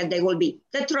Gaulle said they will be,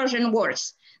 the Trojan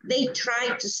Wars. They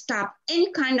tried to stop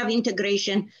any kind of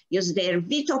integration, use their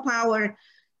veto power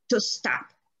to stop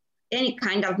any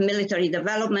kind of military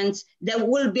developments that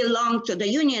will belong to the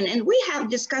Union. And we have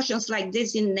discussions like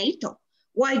this in NATO.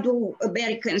 Why do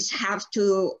Americans have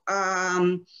to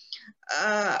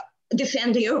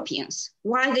defend the Europeans?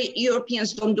 Why the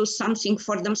Europeans don't do something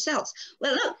for themselves?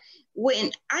 Well, look,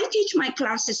 when I teach my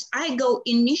classes, I go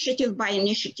initiative by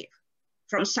initiative,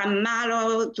 from San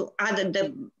Malo to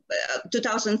the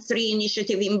 2003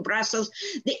 initiative in Brussels,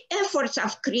 the efforts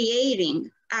of creating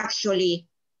actually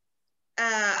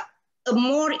a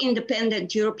more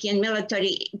independent European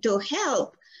military to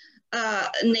help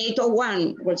NATO.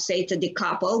 One would say to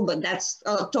decouple, but that's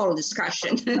a total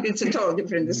discussion. It's a total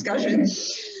different discussion.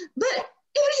 But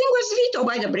everything was vetoed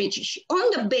by the British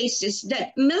on the basis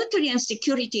that military and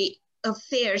security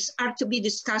affairs are to be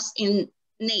discussed in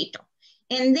NATO.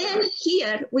 And then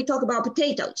here we talk about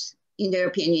potatoes in the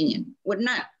European Union. We're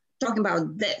not talking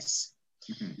about this.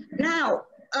 Now,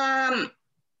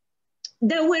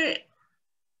 there were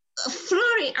a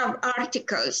flurry of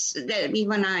articles that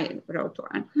even I wrote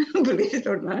one, believe it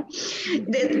or not,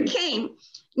 that came.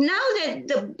 Now that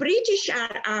the British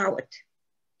are out,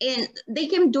 and they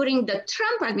came during the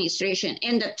Trump administration,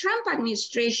 and the Trump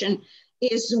administration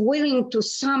is willing to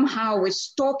somehow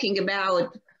is talking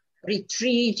about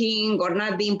retreating or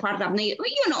not being part of NATO,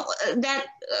 you know, that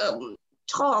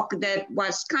talk that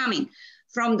was coming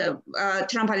from the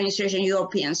Trump administration,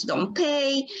 Europeans don't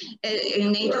pay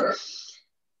in NATO.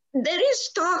 There is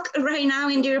talk right now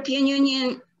in the European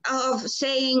Union of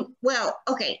saying, well,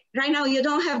 okay, right now you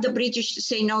don't have the British to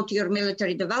say no to your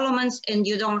military developments, and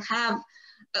you don't have,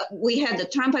 we had the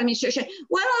Trump administration.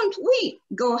 Why don't we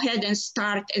go ahead and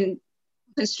start and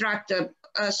construct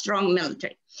a strong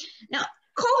military? Now,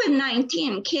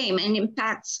 COVID-19 came and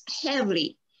impacts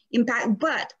heavily,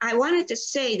 but I wanted to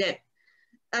say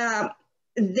that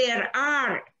there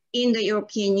are in the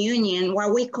European Union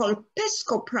what we call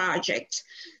PESCO projects,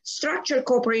 Structured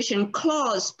Cooperation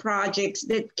Clause projects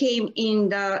that came in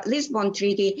the Lisbon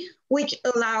Treaty, which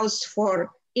allows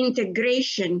for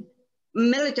integration,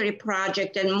 military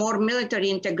project and more military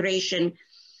integration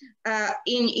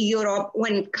in Europe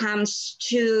when it comes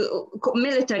to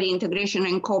military integration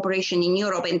and cooperation in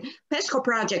Europe, and PESCO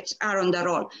projects are on the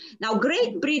roll. Now,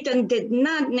 Great Britain did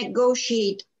not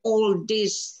negotiate all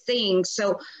these things,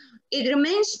 so it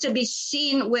remains to be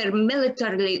seen where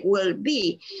militarily will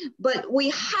be, but we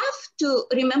have to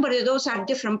remember that those are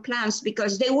different plans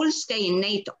because they will stay in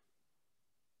NATO.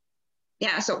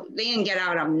 Yeah, so they didn't get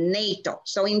out of NATO.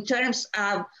 So in terms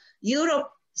of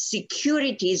Europe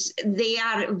securities, they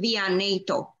are via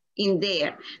NATO in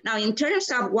there. Now, in terms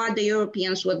of what the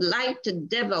Europeans would like to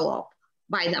develop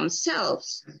by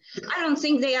themselves, I don't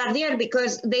think they are there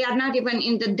because they are not even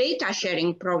in the data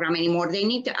sharing program anymore. They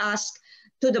need to ask,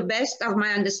 to the best of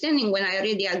my understanding, when I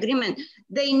read the agreement,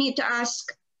 they need to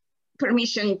ask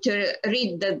permission to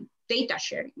read the data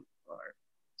sharing or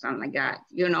something like that,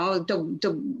 you know,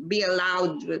 to be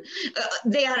allowed.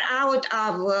 They are out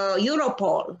of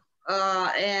Europol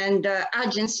and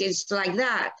agencies like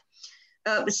that,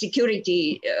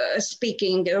 security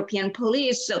speaking, the European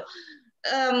police. So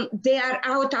they are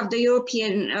out of the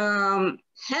European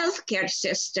healthcare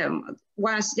system.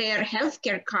 Once their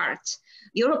healthcare cards,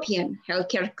 European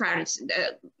healthcare cards,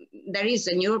 there is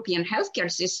a European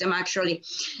healthcare system actually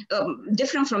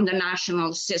different from the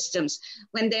national systems.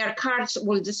 When their cards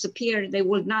will disappear, they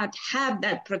will not have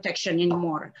that protection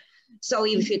anymore. So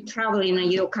if you travel in a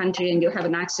EU country and you have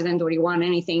an accident or you want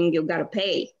anything, you gotta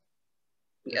pay.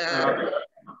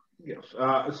 Yes.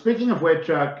 Speaking of which,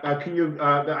 can you,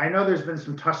 I know there's been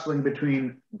some tussling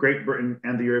between Great Britain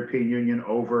and the European Union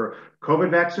over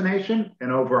COVID vaccination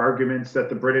and over arguments that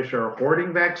the British are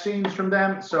hoarding vaccines from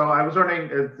them. So I was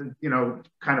wondering, you know,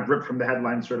 kind of ripped from the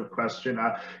headline sort of question,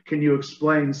 can you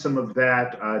explain some of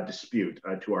that dispute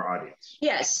to our audience?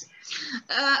 Yes.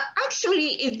 Actually,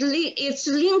 it's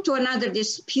linked to another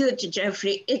dispute,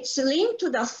 Jeffrey. It's linked to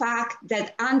the fact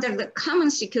that under the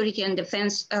common security and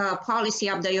defense policy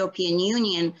of the European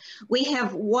Union, we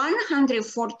have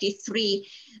 143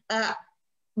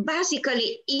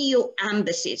 basically EU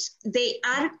embassies. They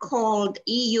are called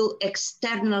EU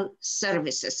external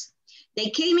services. They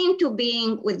came into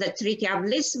being with the Treaty of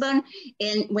Lisbon,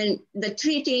 and when the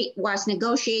treaty was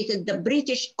negotiated, the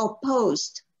British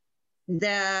opposed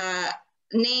the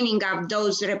naming of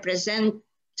those representatives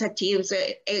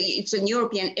it's a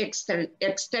European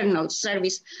external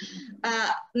service,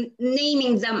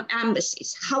 naming them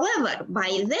embassies. However,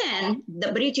 by then,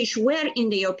 the British were in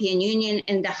the European Union,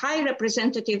 and the High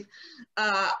Representative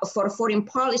for Foreign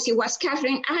Policy was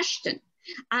Catherine Ashton,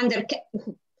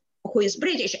 who is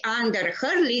British. Under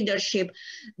her leadership,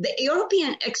 the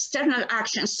European External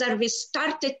Action Service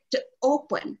started to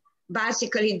open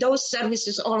basically those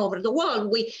services all over the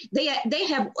world. They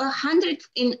have 100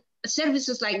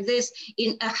 services like this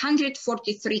in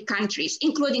 143 countries,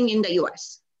 including in the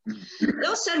US.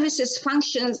 Those services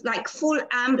function like full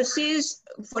embassies.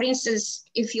 For instance,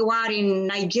 if you are in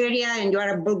Nigeria and you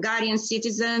are a Bulgarian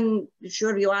citizen,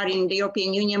 sure you are in the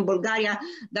European Union, Bulgaria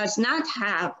does not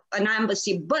have an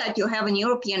embassy, but you have an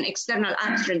European External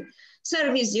Action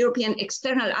Service. European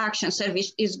External Action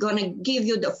Service is going to give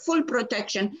you the full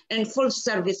protection and full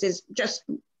services. Just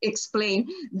explain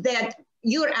that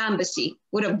your embassy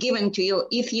would have given to you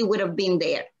if you would have been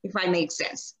there, if I make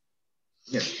sense.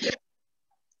 Yes.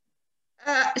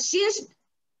 Since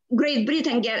Great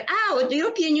Britain get out, the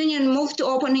European Union moved to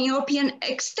open a European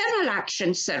External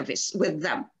Action Service with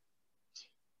them.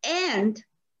 And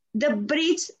the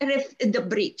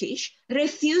British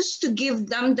refused to give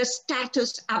them the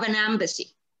status of an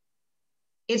embassy.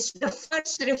 It's the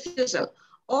first refusal.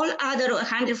 All other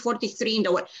 143 in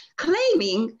the world,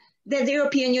 claiming that the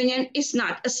European Union is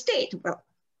not a state. Well,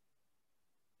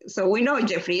 so we know,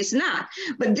 Jeffrey, is not.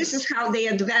 But this is how they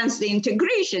advance the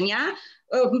integration, yeah?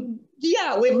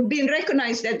 Yeah, we've been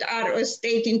recognized that are a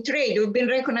state in trade. We've been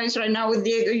recognized right now with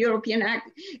the European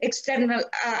External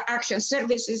Action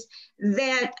Services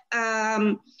that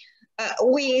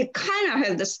we kind of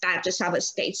have the status of a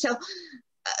state. So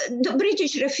the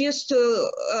British refused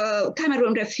to,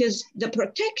 Cameroon refused the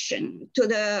protection to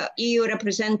the EU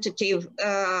representative,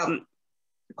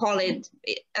 call it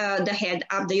the head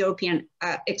of the European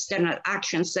External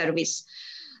Action Service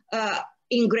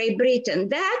in Great Britain.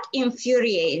 That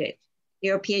infuriated the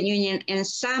European Union, and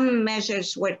some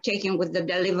measures were taken with the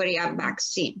delivery of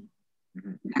vaccines.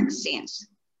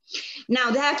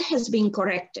 Now that has been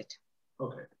corrected.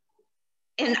 Okay.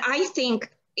 And I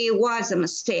think it was a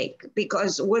mistake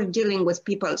because we're dealing with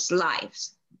people's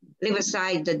lives. Leave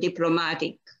aside the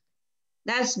diplomatic.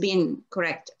 That's been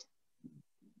corrected.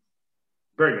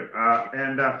 Very good.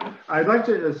 I'd like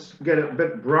to just get a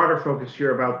bit broader focus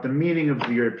here about the meaning of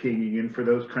the European Union for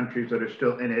those countries that are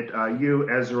still in it. You,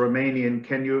 as a Romanian,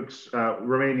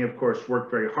 Romania, of course, worked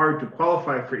very hard to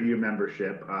qualify for EU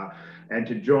membership and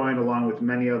to join along with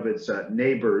many of its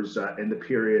neighbors in the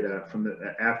period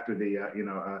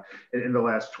in the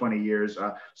last 20 years.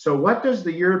 So what does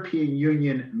the European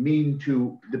Union mean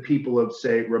to the people of,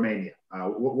 say, Romania?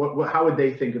 How would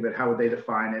they think of it? How would they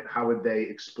define it? How would they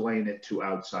explain it to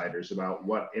outsiders about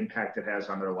what impact it has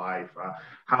on their life,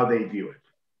 how they view it?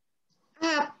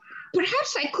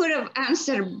 Perhaps I could have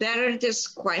answered better this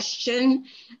question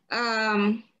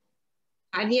 5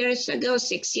 years ago,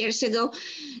 6 years ago.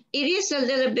 It is a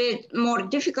little bit more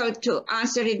difficult to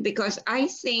answer it because I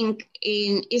think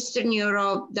in Eastern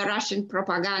Europe, the Russian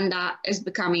propaganda is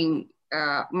becoming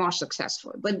more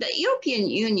successful. But the European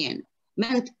Union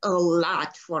meant a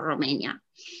lot for Romania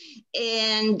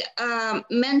and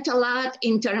meant a lot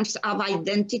in terms of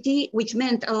identity, which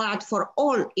meant a lot for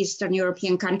all Eastern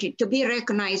European countries to be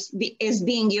recognized as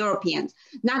being Europeans,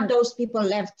 not those people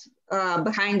left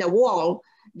behind a wall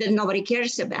that nobody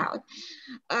cares about.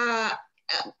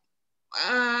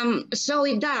 So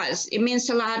it does. It means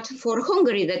a lot for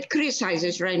Hungary that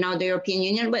criticizes right now the European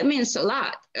Union, but it means a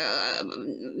lot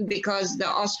because the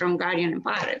Austro-Hungarian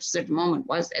Empire at a certain moment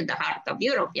was at the heart of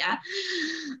Europe, yeah?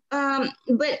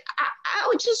 But I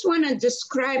would just want to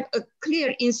describe a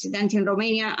clear incident in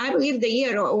Romania. I believe the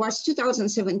year was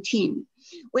 2017,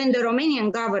 when the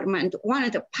Romanian government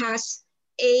wanted to pass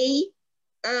a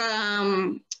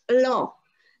law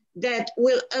that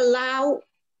will allow,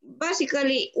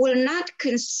 basically will not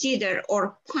consider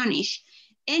or punish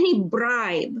any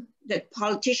bribe that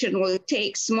politician will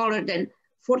take smaller than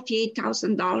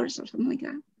 $48,000 or something like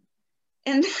that.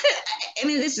 And I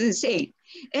mean, this is insane.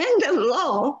 And the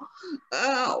law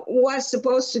was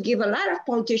supposed to give a lot of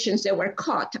politicians that were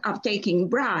caught of taking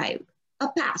bribe a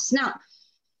pass. Now,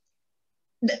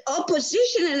 the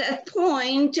opposition at that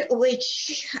point,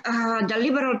 which the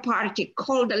Liberal Party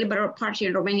called the Liberal Party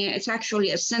in Romania, it's actually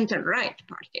a center-right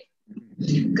party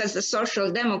because the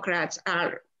Social Democrats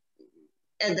are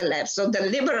at the left. So the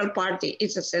Liberal Party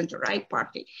is a center-right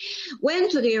party.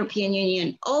 Went to the European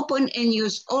Union, opened and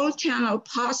used all channels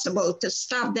possible to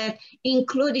stop that,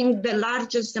 including the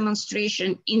largest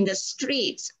demonstration in the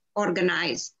streets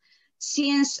organized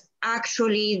since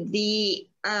actually the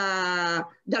the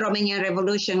Romanian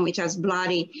Revolution, which was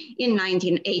bloody in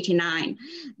 1989.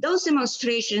 Those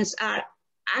demonstrations are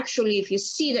actually, if you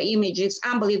see the images,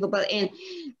 unbelievable. And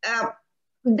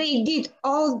they did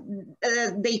all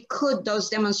they could, those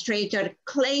demonstrators,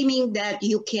 claiming that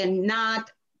you cannot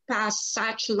pass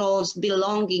such laws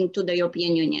belonging to the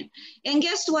European Union. And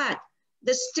guess what?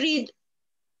 The street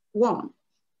won.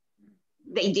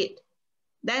 They did.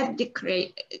 That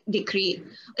decree.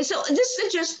 So this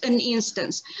is just an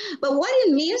instance. But what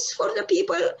it means for the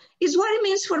people is what it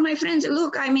means for my friends.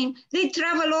 Look, I mean, they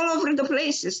travel all over the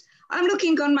places. I'm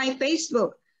looking on my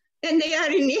Facebook, and they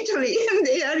are in Italy, and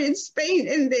they are in Spain,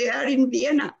 and they are in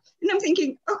Vienna. And I'm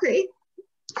thinking, okay,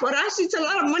 for us, it's a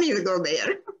lot of money to go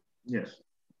there. Yes.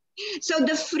 So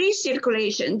the free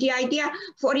circulation, the idea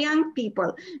for young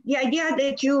people, the idea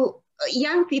that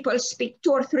young people speak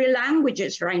 2 or 3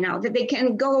 languages right now, that they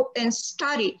can go and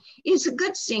study, is a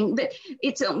good thing, but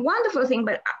it's a wonderful thing.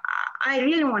 But I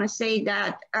really want to say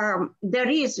that there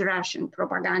is Russian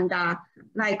propaganda,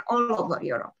 like all over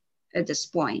Europe at this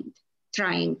point,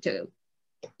 trying to,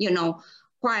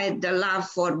 quiet the love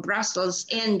for Brussels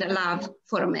and the love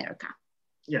for America.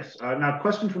 Yes. Now,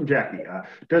 question from Jackie.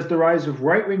 Does the rise of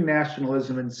right-wing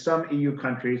nationalism in some EU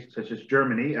countries, such as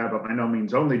Germany, but by no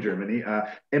means only Germany,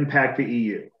 impact the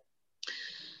EU?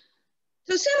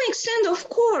 To some extent, of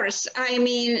course. I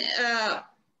mean,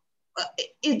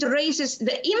 it raises,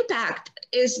 the impact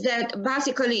is that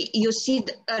basically you see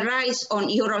a rise on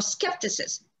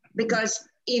Euroscepticism, because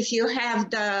if you have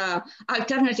the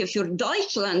alternative for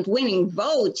Deutschland winning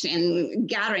votes and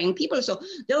gathering people, so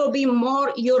there will be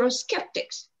more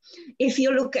Eurosceptics. If you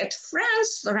look at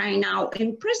France right now,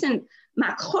 in President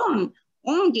Macron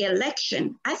on the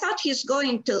election, I thought he's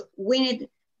going to win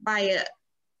it by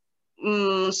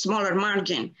a smaller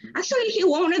margin. Actually, he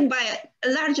won it by a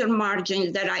larger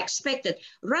margin than I expected.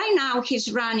 Right now,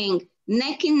 he's running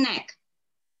neck and neck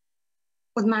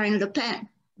with Marine Le Pen.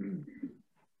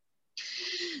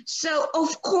 So,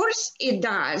 of course it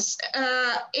does.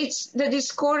 It's the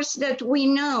discourse that we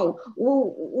know.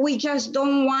 We just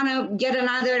don't want to get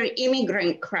another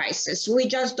immigrant crisis. We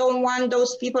just don't want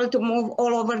those people to move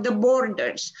all over the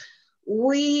borders.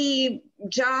 They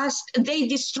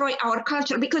destroy our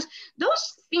culture, because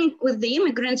those things with the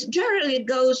immigrants generally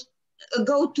go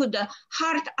to the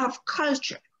heart of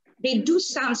culture. They do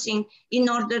something in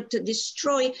order to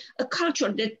destroy a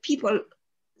culture that people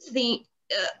think,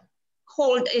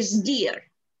 hold as dear.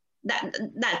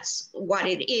 That's what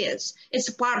it is. It's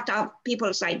part of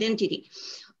people's identity.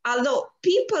 Although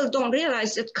people don't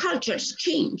realize that cultures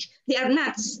change. They are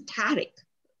not static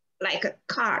like a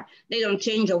car. They don't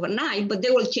change overnight, but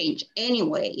they will change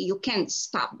anyway. You can't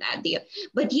stop that there.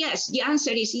 But yes, the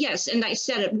answer is yes. And I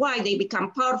said it, why they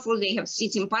become powerful. They have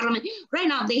seats in parliament. Right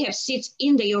now they have seats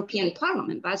in the European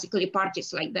Parliament, basically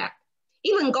parties like that.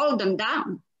 Even Golden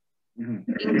Dawn. In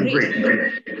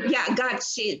Greece, yeah, got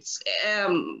seats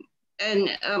in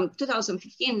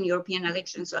 2015 European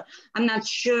elections. So I'm not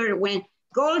sure when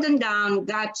Golden Dawn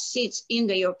got seats in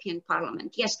the European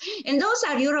Parliament. Yes, and those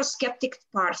are Eurosceptic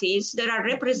parties that are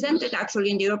represented actually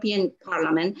in the European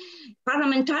Parliament.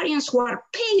 Parliamentarians who are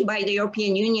paid by the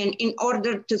European Union in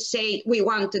order to say we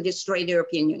want to destroy the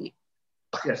European Union.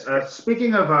 Yes,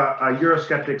 speaking of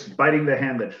Eurosceptics biting the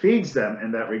hand that feeds them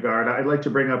in that regard, I'd like to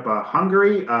bring up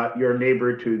Hungary, your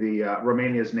neighbor to the,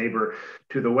 Romania's neighbor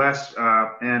to the west,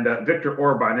 and Viktor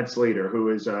Orban, its leader, who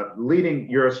is leading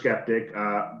Eurosceptic,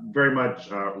 very much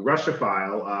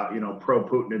Russophile,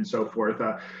 pro-Putin and so forth,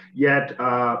 yet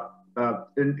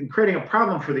in creating a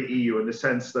problem for the EU in the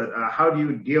sense that how do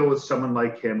you deal with someone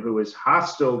like him who is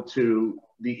hostile to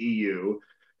the EU,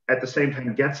 at the same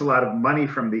time gets a lot of money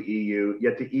from the EU,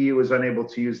 yet the EU is unable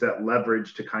to use that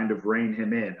leverage to kind of rein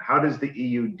him in? How does the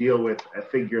EU deal with a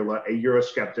figure like a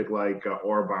Eurosceptic like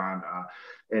Orban,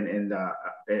 in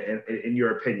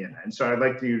your opinion? And so I'd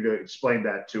like you to explain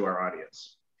that to our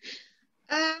audience.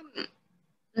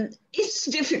 It's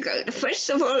difficult. First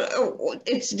of all,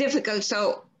 it's difficult.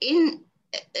 So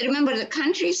remember, the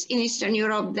countries in Eastern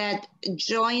Europe that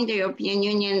joined the European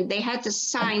Union, they had to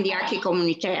sign the acquis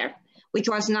communautaire, which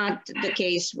was not the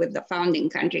case with the founding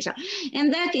countries.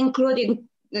 And that included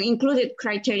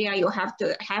criteria. You have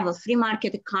to have a free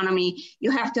market economy, you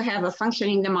have to have a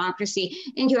functioning democracy,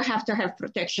 and you have to have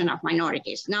protection of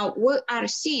minorities. Now, we are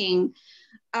seeing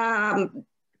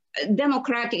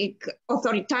democratic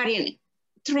authoritarian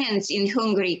trends in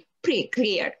Hungary pretty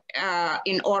clear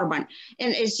in Orban.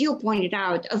 And as you pointed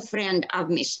out, a friend of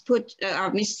Mr. Putin,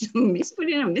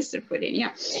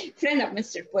 yeah, friend of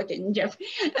Mr. Putin, Jeff.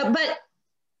 But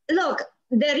look,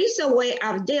 there is a way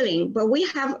of dealing, but we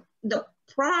have the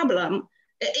problem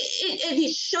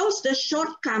it shows the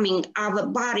shortcoming of a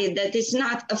body that is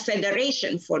not a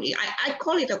federation fully. I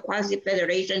call it a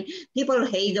quasi-federation. People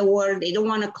hate the word. They don't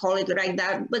want to call it like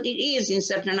that, but it is in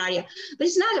certain area. But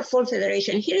it's not a full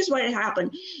federation. Here's what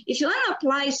happened. If you want to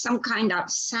apply some kind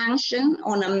of sanction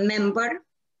on a member,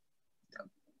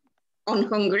 on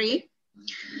Hungary,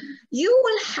 you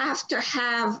will have to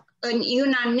have a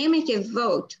unanimity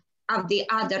vote of the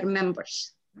other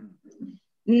members.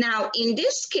 Now, in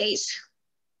this case,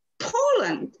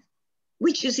 Poland,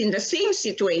 which is in the same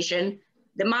situation,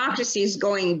 democracy is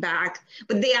going back,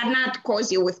 but they are not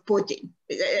cozy with Putin.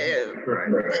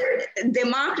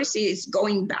 Democracy is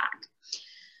going back.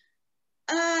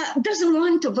 Doesn't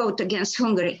want to vote against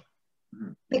Hungary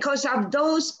because of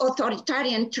those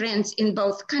authoritarian trends in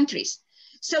both countries.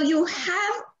 So you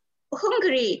have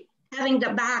Hungary having the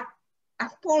back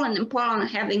of Poland and Poland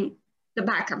having the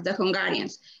back of the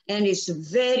Hungarians. And it's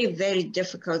very, very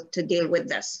difficult to deal with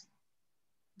this.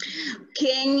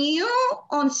 Can you,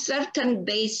 on certain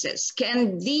basis,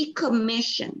 can the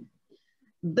Commission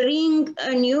bring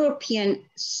an European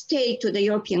state to the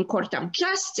European Court of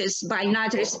Justice by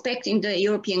not respecting the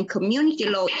European Community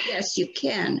law? Yes, you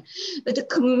can. But the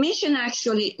Commission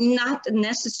actually not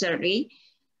necessary,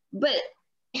 but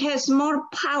has more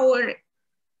power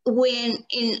when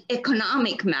in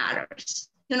economic matters.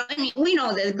 You know, I mean, we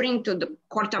know they bring to the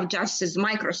Court of Justice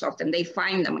Microsoft and they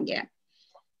fine them again.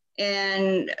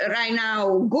 And right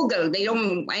now, Google, they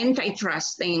don't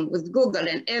antitrust thing with Google,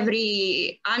 and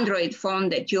every Android phone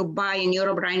that you buy in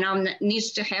Europe right now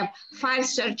needs to have 5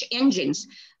 search engines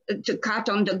to cut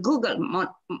on the Google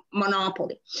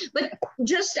monopoly. But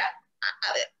just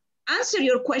answer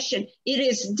your question, it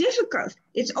is difficult.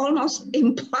 It's almost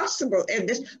impossible at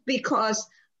this because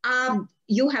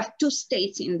you have 2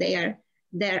 states in there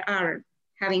that are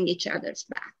having each other's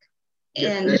back.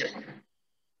 Yes.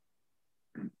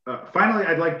 And finally,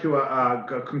 I'd like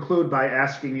to conclude by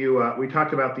asking you, we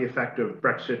talked about the effect of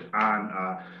Brexit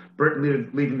on Britain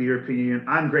leaving the European Union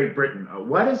on Great Britain.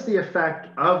 What is the effect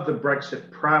of the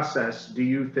Brexit process, do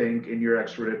you think, in your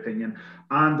expert opinion,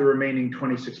 on the remaining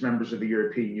 26 members of the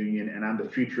European Union and on the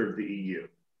future of the EU?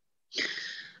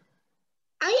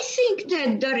 I think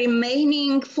that the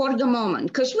remaining, for the moment,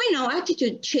 because we know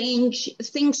attitude change,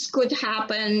 things could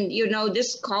happen. You know,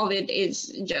 this COVID is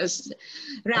just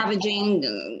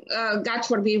ravaging. God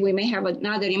forbid, we may have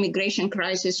another immigration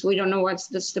crisis. We don't know what's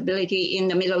the stability in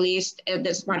the Middle East at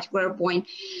this particular point.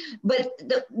 But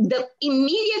the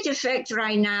immediate effect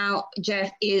right now,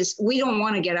 Jeff, is we don't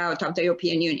want to get out of the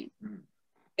European Union.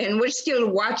 And we're still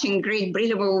watching Great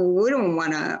Britain, but we don't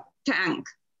want to tank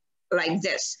like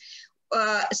this.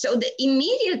 So the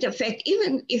immediate effect,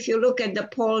 even if you look at the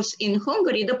polls in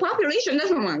Hungary, the population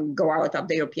doesn't want to go out of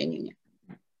the European Union.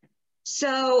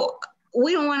 So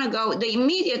we don't want to go. The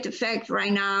immediate effect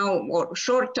right now, or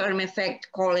short-term effect,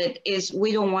 call it, is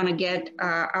we don't want to get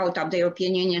out of the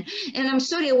European Union. And I'm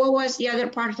sorry, what was the other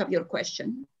part of your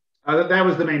question? That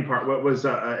was the main part. What was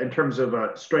in terms of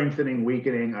strengthening,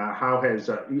 weakening? How has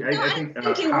I think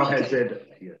how has it?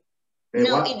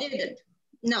 No, what? It didn't.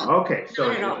 No. Okay,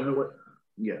 so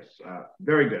yes,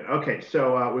 very good. Okay,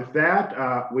 so with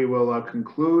that, we will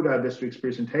conclude this week's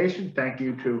presentation. Thank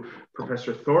you to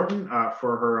Professor Thornton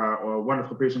for her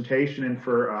wonderful presentation, and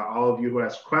for all of you who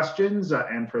asked questions,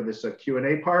 and for this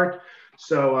Q&A part.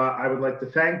 So I would like to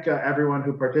thank everyone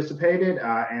who participated,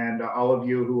 and all of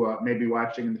you who may be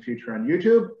watching in the future on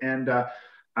YouTube and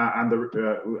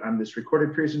on this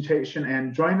recorded presentation.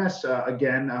 And join us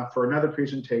again for another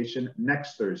presentation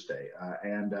next Thursday.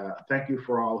 And thank you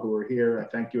for all who are here.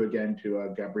 Thank you again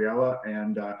to Gabriela,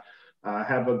 and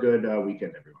have a good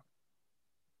weekend, everyone.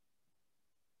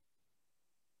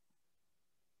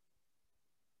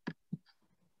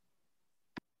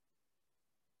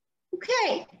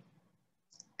 Okay.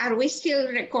 Are we still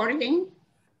recording?